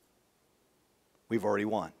 We've already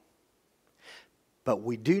won. But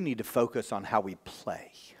we do need to focus on how we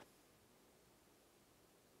play.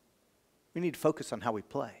 We need to focus on how we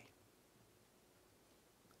play.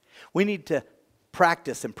 We need to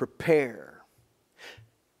practice and prepare.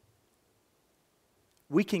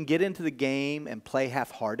 We can get into the game and play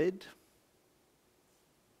half-hearted,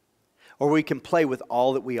 or we can play with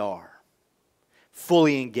all that we are,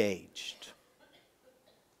 fully engaged.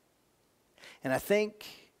 And I think,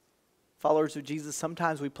 followers of Jesus,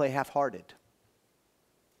 sometimes we play half-hearted.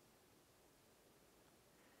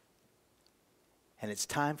 And it's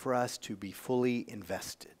time for us to be fully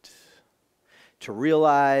invested. To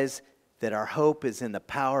realize that our hope is in the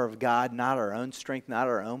power of God, not our own strength, not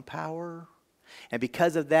our own power. And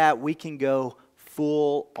because of that, we can go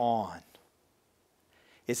full on.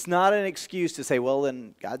 It's not an excuse to say, well,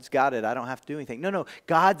 then God's got it. I don't have to do anything. No.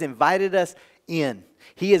 God's invited us in.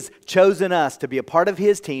 He has chosen us to be a part of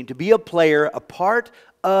His team, to be a player, a part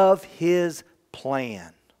of His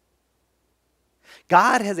plan.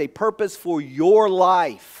 God has a purpose for your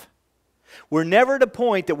life. We're never at a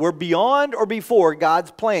point that we're beyond or before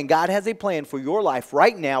God's plan. God has a plan for your life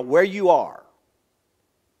right now where you are.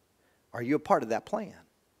 Are you a part of that plan?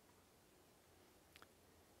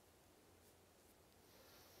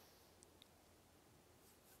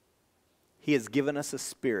 He has given us a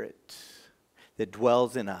spirit that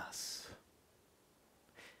dwells in us.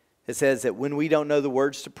 It says that when we don't know the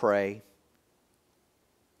words to pray,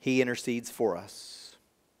 He intercedes for us.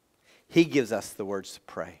 He gives us the words to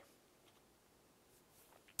pray.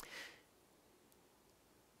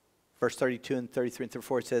 Verse 32 and 33 and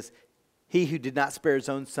 34 says, He who did not spare His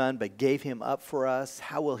own Son, but gave Him up for us,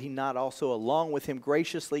 how will He not also along with Him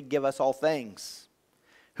graciously give us all things?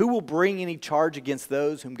 Who will bring any charge against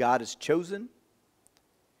those whom God has chosen?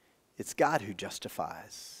 It's God who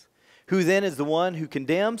justifies. Who then is the one who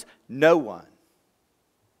condemns? No one.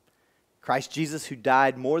 Christ Jesus, who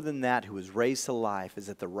died, more than that, who was raised to life, is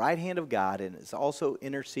at the right hand of God and is also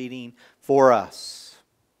interceding for us.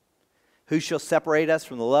 Who shall separate us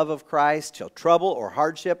from the love of Christ? Shall trouble or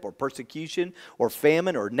hardship or persecution or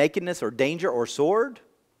famine or nakedness or danger or sword?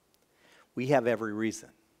 We have every reason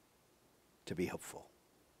to be hopeful.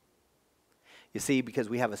 You see, because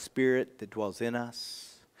we have a spirit that dwells in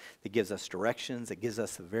us, that gives us directions, that gives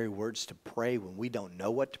us the very words to pray when we don't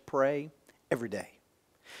know what to pray every day.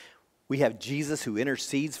 We have Jesus who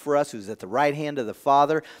intercedes for us, who's at the right hand of the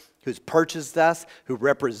Father, who's purchased us, who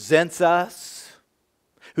represents us,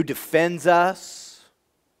 who defends us,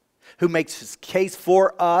 who makes His case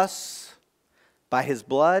for us by His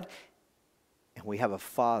blood. And we have a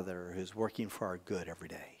Father who's working for our good every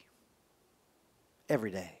day.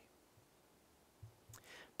 Every day.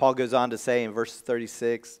 Paul goes on to say in verses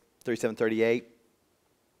 36, 37, 38,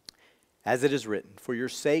 as it is written, for your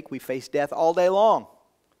sake we face death all day long.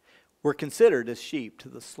 We're considered as sheep to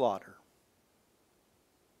the slaughter.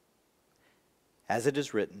 As it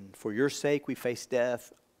is written, for your sake we face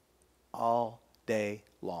death all day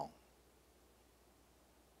long.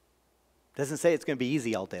 Doesn't say it's going to be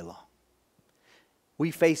easy all day long. We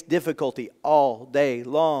face difficulty all day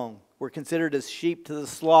long. We're considered as sheep to the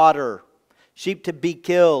slaughter, sheep to be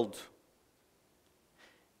killed.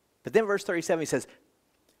 But then verse 37, he says,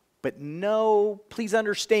 but no, please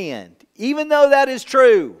understand, even though that is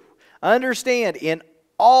true, understand, in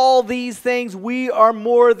all these things we are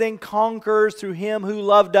more than conquerors through him who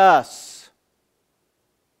loved us.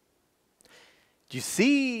 Do you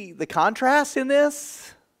see the contrast in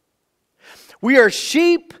this? We are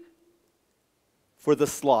sheep for the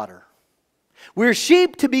slaughter. We're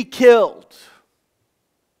sheep to be killed.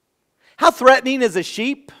 How threatening is a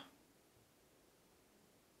sheep?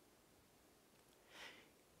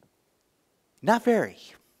 Not very.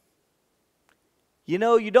 You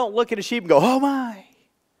know, you don't look at a sheep and go, oh my.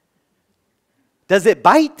 Does it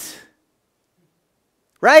bite?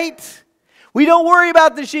 Right? We don't worry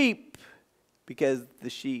about the sheep because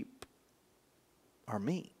the sheep are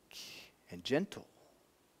meek and gentle.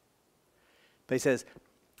 But he says,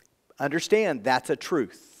 understand that's a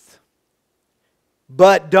truth.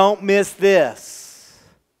 But don't miss this.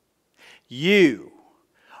 You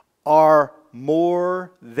are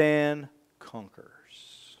more than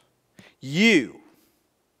conquerors. You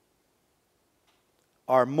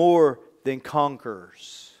are more than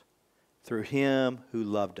conquerors through him who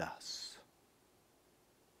loved us.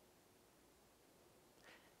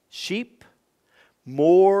 Sheep,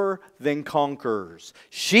 more than conquerors.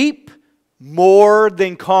 Sheep, more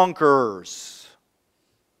than conquerors.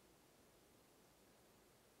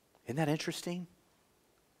 Isn't that interesting?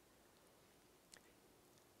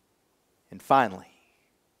 And finally,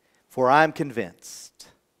 for I am convinced,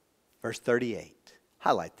 verse 38,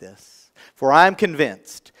 highlight this. For I am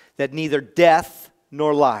convinced that neither death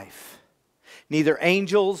nor life, neither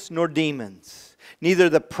angels nor demons, neither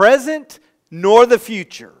the present nor the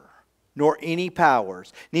future, nor any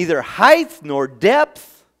powers, neither height nor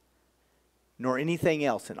depth, nor anything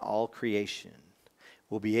else in all creation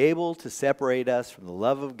will be able to separate us from the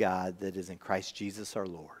love of God that is in Christ Jesus our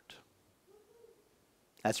Lord.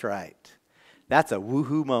 That's right. That's a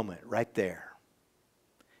woohoo moment right there.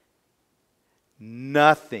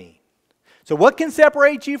 Nothing. So what can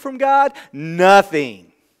separate you from God?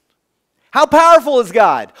 Nothing. How powerful is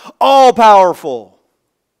God? All powerful.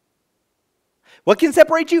 What can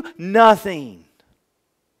separate you? Nothing.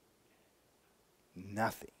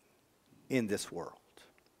 Nothing in this world.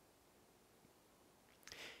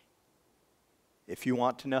 If you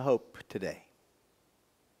want to know hope today,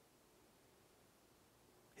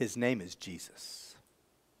 his name is Jesus.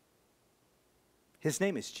 His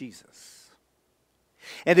name is Jesus.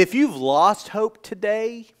 And if you've lost hope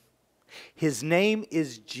today, his name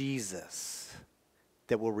is Jesus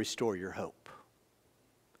that will restore your hope,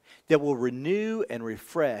 that will renew and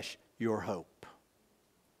refresh your hope.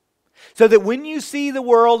 So that when you see the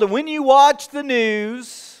world and when you watch the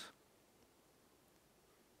news,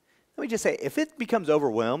 let me just say, if it becomes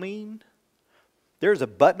overwhelming, there's a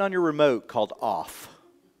button on your remote called off.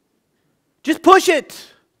 Just push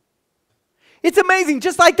it. It's amazing.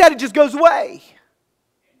 Just like that, it just goes away.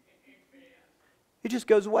 It just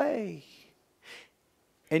goes away.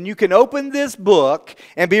 And you can open this book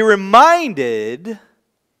and be reminded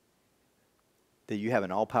that you have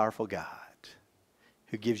an all-powerful God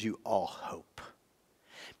who gives you all hope.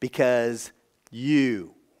 Because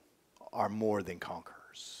you are more than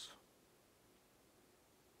conquerors.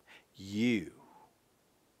 You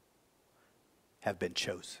have been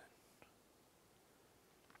chosen.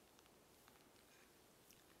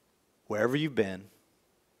 Wherever you've been,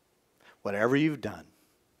 whatever you've done,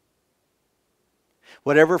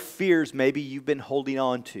 whatever fears maybe you've been holding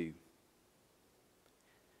on to,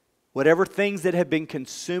 whatever things that have been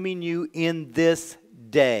consuming you in this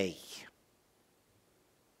day.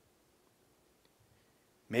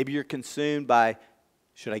 Maybe you're consumed by,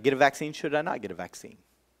 should I get a vaccine? Should I not get a vaccine?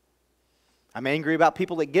 I'm angry about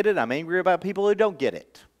people that get it. I'm angry about people who don't get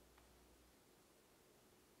it.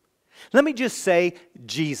 Let me just say,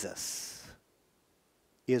 Jesus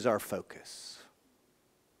is our focus.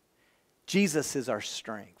 Jesus is our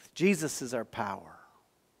strength. Jesus is our power.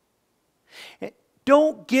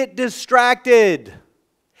 Don't get distracted.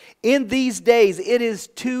 In these days, it is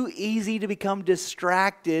too easy to become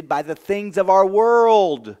distracted by the things of our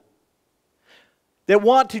world that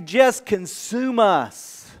want to just consume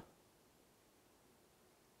us.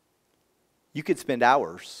 You could spend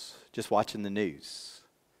hours just watching the news,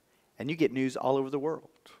 and you get news all over the world.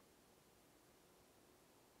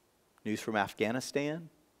 News from Afghanistan.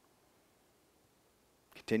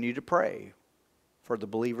 Continue to pray for the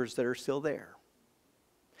believers that are still there.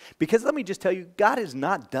 Because let me just tell you, God is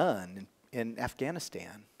not done in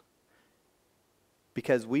Afghanistan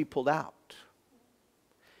because we pulled out.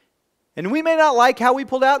 And we may not like how we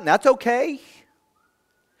pulled out, and that's okay.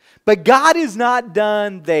 But God is not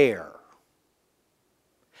done there,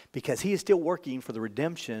 because He is still working for the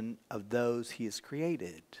redemption of those He has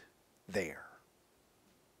created there.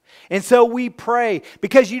 And so we pray,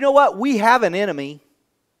 because you know what? We have an enemy.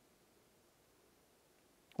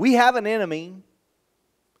 We have an enemy.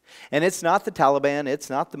 And it's not the Taliban, it's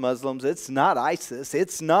not the Muslims, it's not ISIS,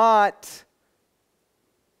 it's not...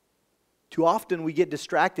 Too often we get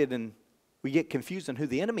distracted and we get confused on who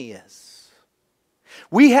the enemy is.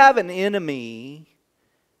 We have an enemy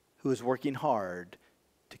who is working hard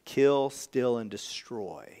to kill, steal, and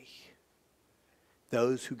destroy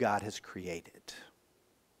those who God has created.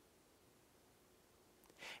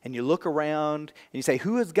 And you look around and you say,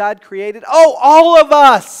 who has God created? Oh, all of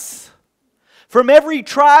us! From every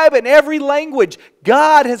tribe and every language,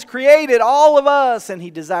 God has created all of us, and He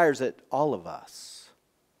desires that all of us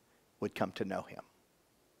would come to know Him.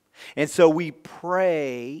 And so we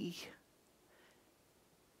pray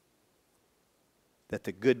that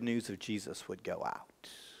the good news of Jesus would go out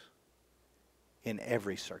in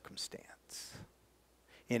every circumstance,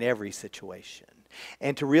 in every situation,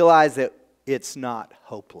 and to realize that it's not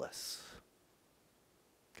hopeless.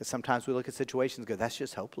 Because sometimes we look at situations and go, that's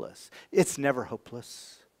just hopeless. It's never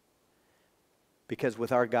hopeless. Because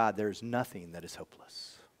with our God, there's nothing that is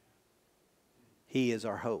hopeless. He is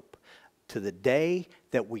our hope. To the day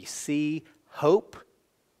that we see hope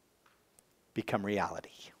become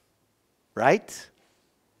reality. Right?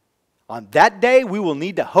 On that day, we will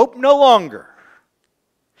need to hope no longer.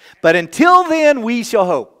 But until then, we shall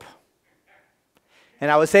hope. And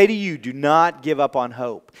I would say to you, do not give up on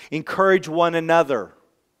hope. Encourage one another.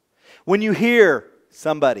 When you hear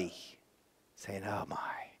somebody saying, oh my,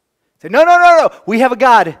 say, no, we have a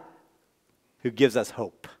God who gives us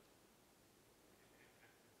hope.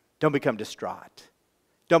 Don't become distraught.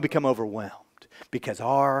 Don't become overwhelmed, because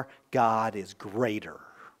our God is greater.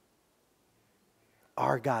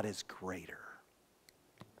 Our God is greater.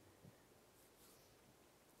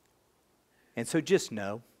 And so just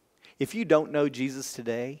know, if you don't know Jesus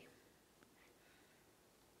today,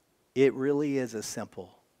 it really is as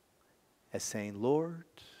simple as saying, Lord,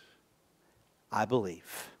 I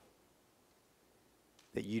believe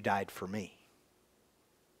that you died for me.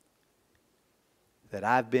 That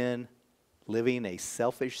I've been living a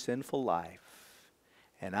selfish, sinful life,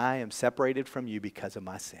 and I am separated from you because of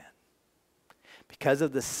my sin. Because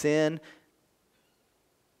of the sin,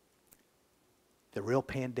 the real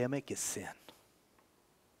pandemic is sin.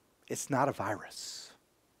 It's not a virus.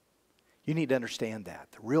 You need to understand that.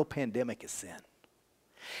 The real pandemic is sin.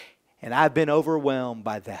 And I've been overwhelmed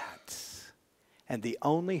by that. And the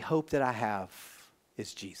only hope that I have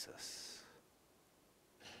is Jesus.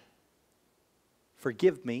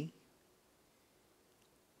 Forgive me.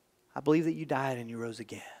 I believe that you died and you rose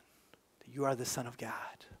again. That you are the Son of God.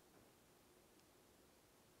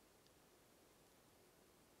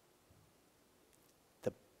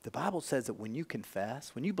 The Bible says that when you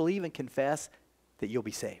confess, when you believe and confess, that you'll be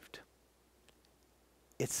saved.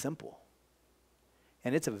 It's simple.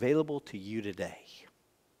 And it's available to you today.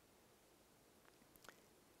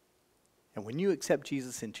 And when you accept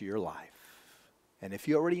Jesus into your life, and if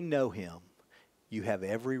you already know Him, you have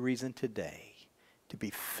every reason today to be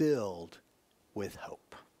filled with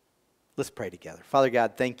hope. Let's pray together. Father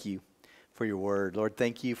God, thank you for your word. Lord,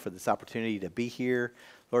 thank you for this opportunity to be here.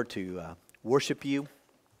 Lord, to worship you,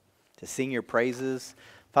 to sing your praises.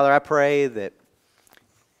 Father, I pray that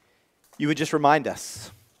you would just remind us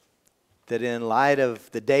that in light of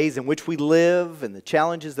the days in which we live and the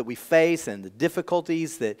challenges that we face and the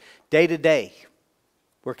difficulties that day to day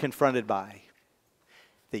we're confronted by,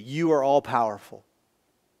 that you are all powerful.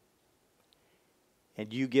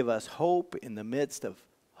 And you give us hope in the midst of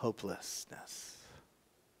hopelessness.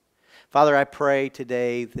 Father, I pray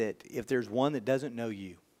today that if there's one that doesn't know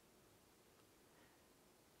you,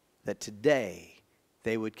 that today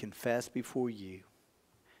they would confess before you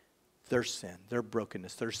their sin, their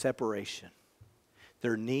brokenness, their separation,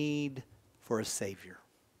 their need for a Savior,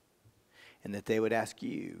 and that they would ask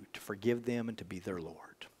you to forgive them and to be their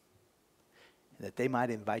Lord, and that they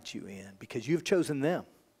might invite you in because you've chosen them.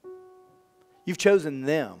 You've chosen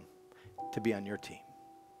them to be on your team.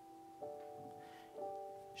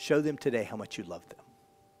 Show them today how much you love them.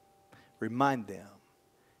 Remind them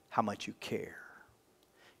how much you care.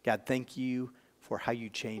 God, thank you for how you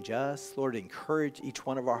change us. Lord, encourage each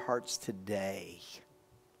one of our hearts today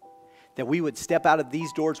that we would step out of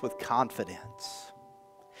these doors with confidence.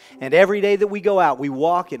 And every day that we go out, we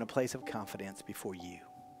walk in a place of confidence before you.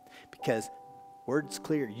 Because, word's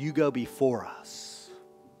clear, you go before us.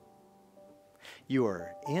 You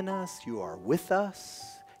are in us. You are with us.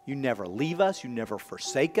 You never leave us. You never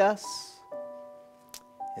forsake us.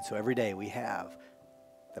 And so every day we have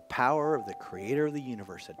the power of the creator of the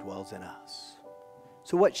universe that dwells in us.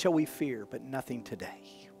 So what shall we fear but nothing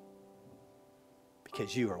today?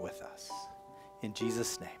 Because you are with us. In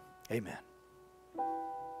Jesus' name, amen.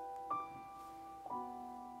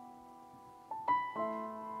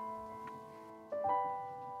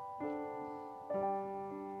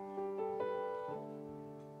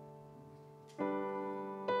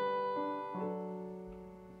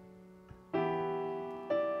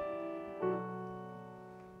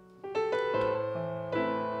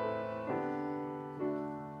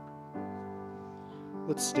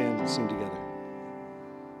 Let's stand and sing together.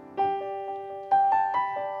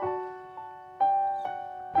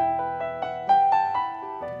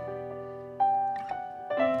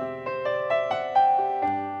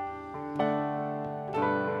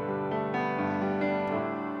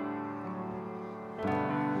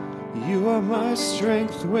 You are my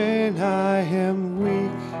strength when I am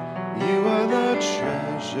weak. You are the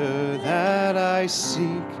treasure that I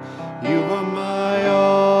seek. You are my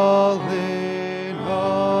all in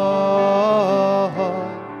all.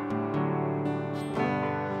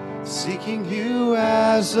 Seeking you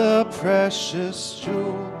as a precious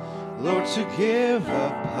jewel. Lord, to give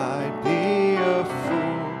up I'd be a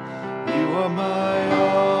fool. You are my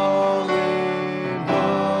all in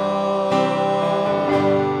all.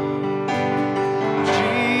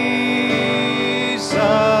 Jesus,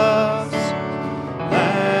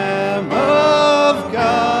 Lamb of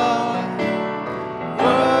God,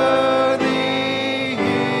 worthy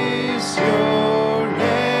is your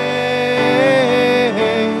name.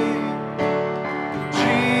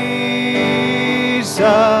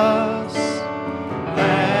 Jesus,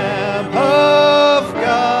 Lamb of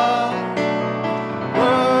God,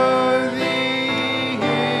 worthy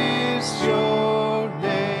is your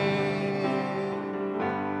name.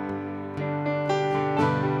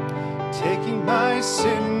 Taking my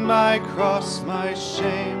sin, my cross, my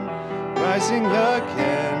shame, rising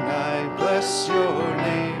again, I bless your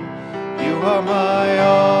name. You are my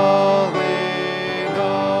all in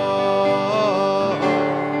all.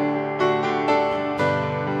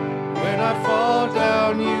 When I fall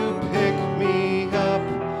down, you pick me up.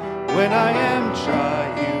 When I am dry,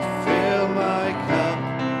 you fill my cup.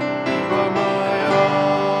 You are my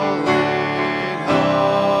all in all.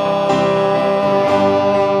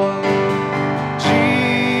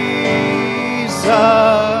 Jesus,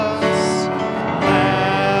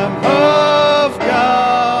 Lamb of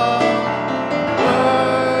God,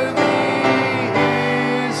 worthy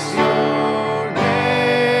is your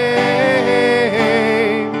name.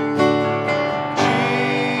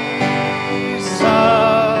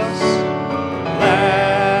 Jesus,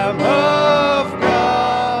 Lamb of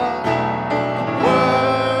God,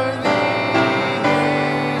 worthy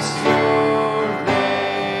is your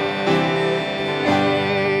name.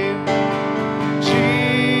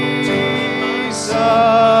 Jesus,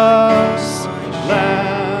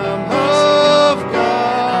 Lamb of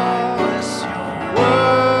God,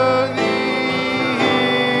 worthy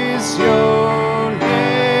is your name.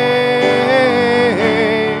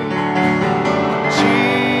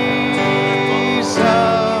 Jesus,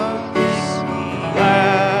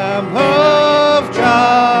 Lamb of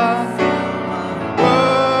God,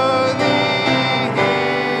 worthy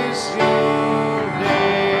is your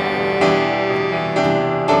name.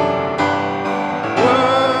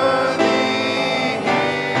 Worthy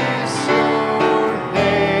is your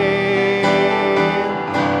name.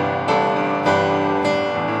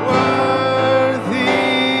 Worthy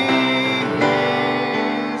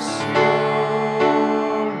is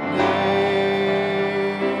your name.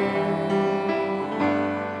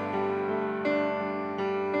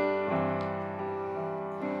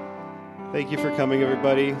 Thank you for coming,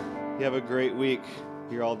 everybody. You have a great week.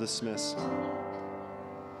 You're all dismissed.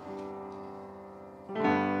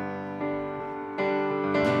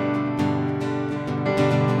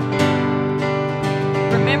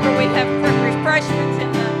 Remember, we have refreshments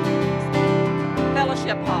in the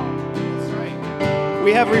fellowship hall.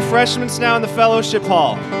 We have refreshments now in the fellowship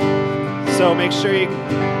hall. So make sure you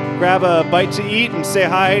grab a bite to eat and say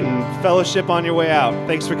hi and fellowship on your way out.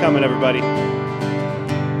 Thanks for coming, everybody.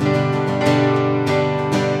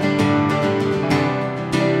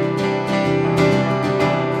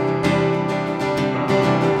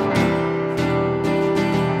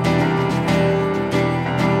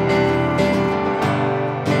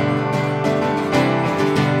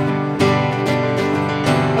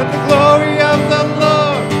 Let the glory of the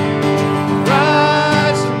Lord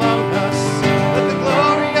rise among us. Let the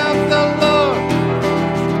glory of the Lord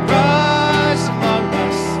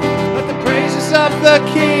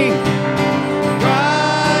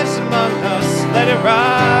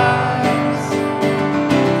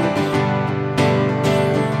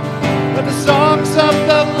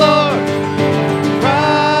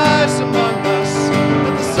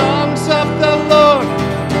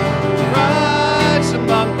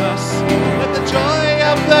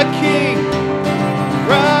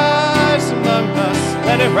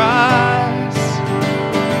rise.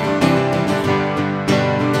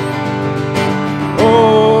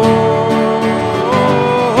 Oh,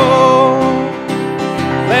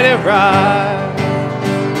 let it rise.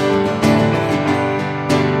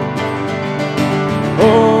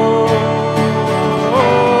 Oh,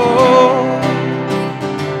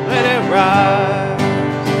 let it rise.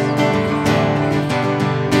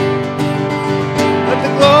 Let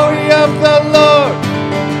the glory of the Lord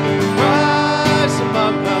rise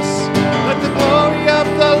among us. Let the glory of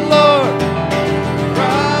the Lord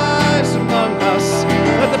rise among us.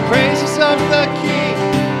 Let the praises of the King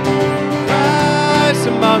rise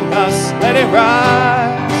among us. Let it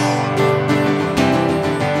rise.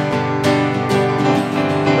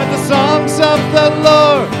 Let the songs of the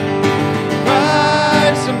Lord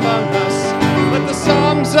rise among us. Let the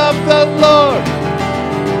songs of the Lord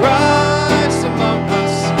rise among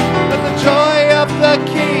us. Let the joy of the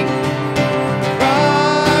King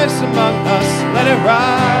rise among us. Let it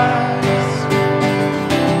rise.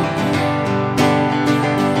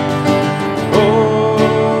 Oh,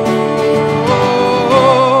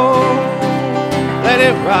 let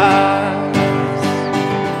it rise.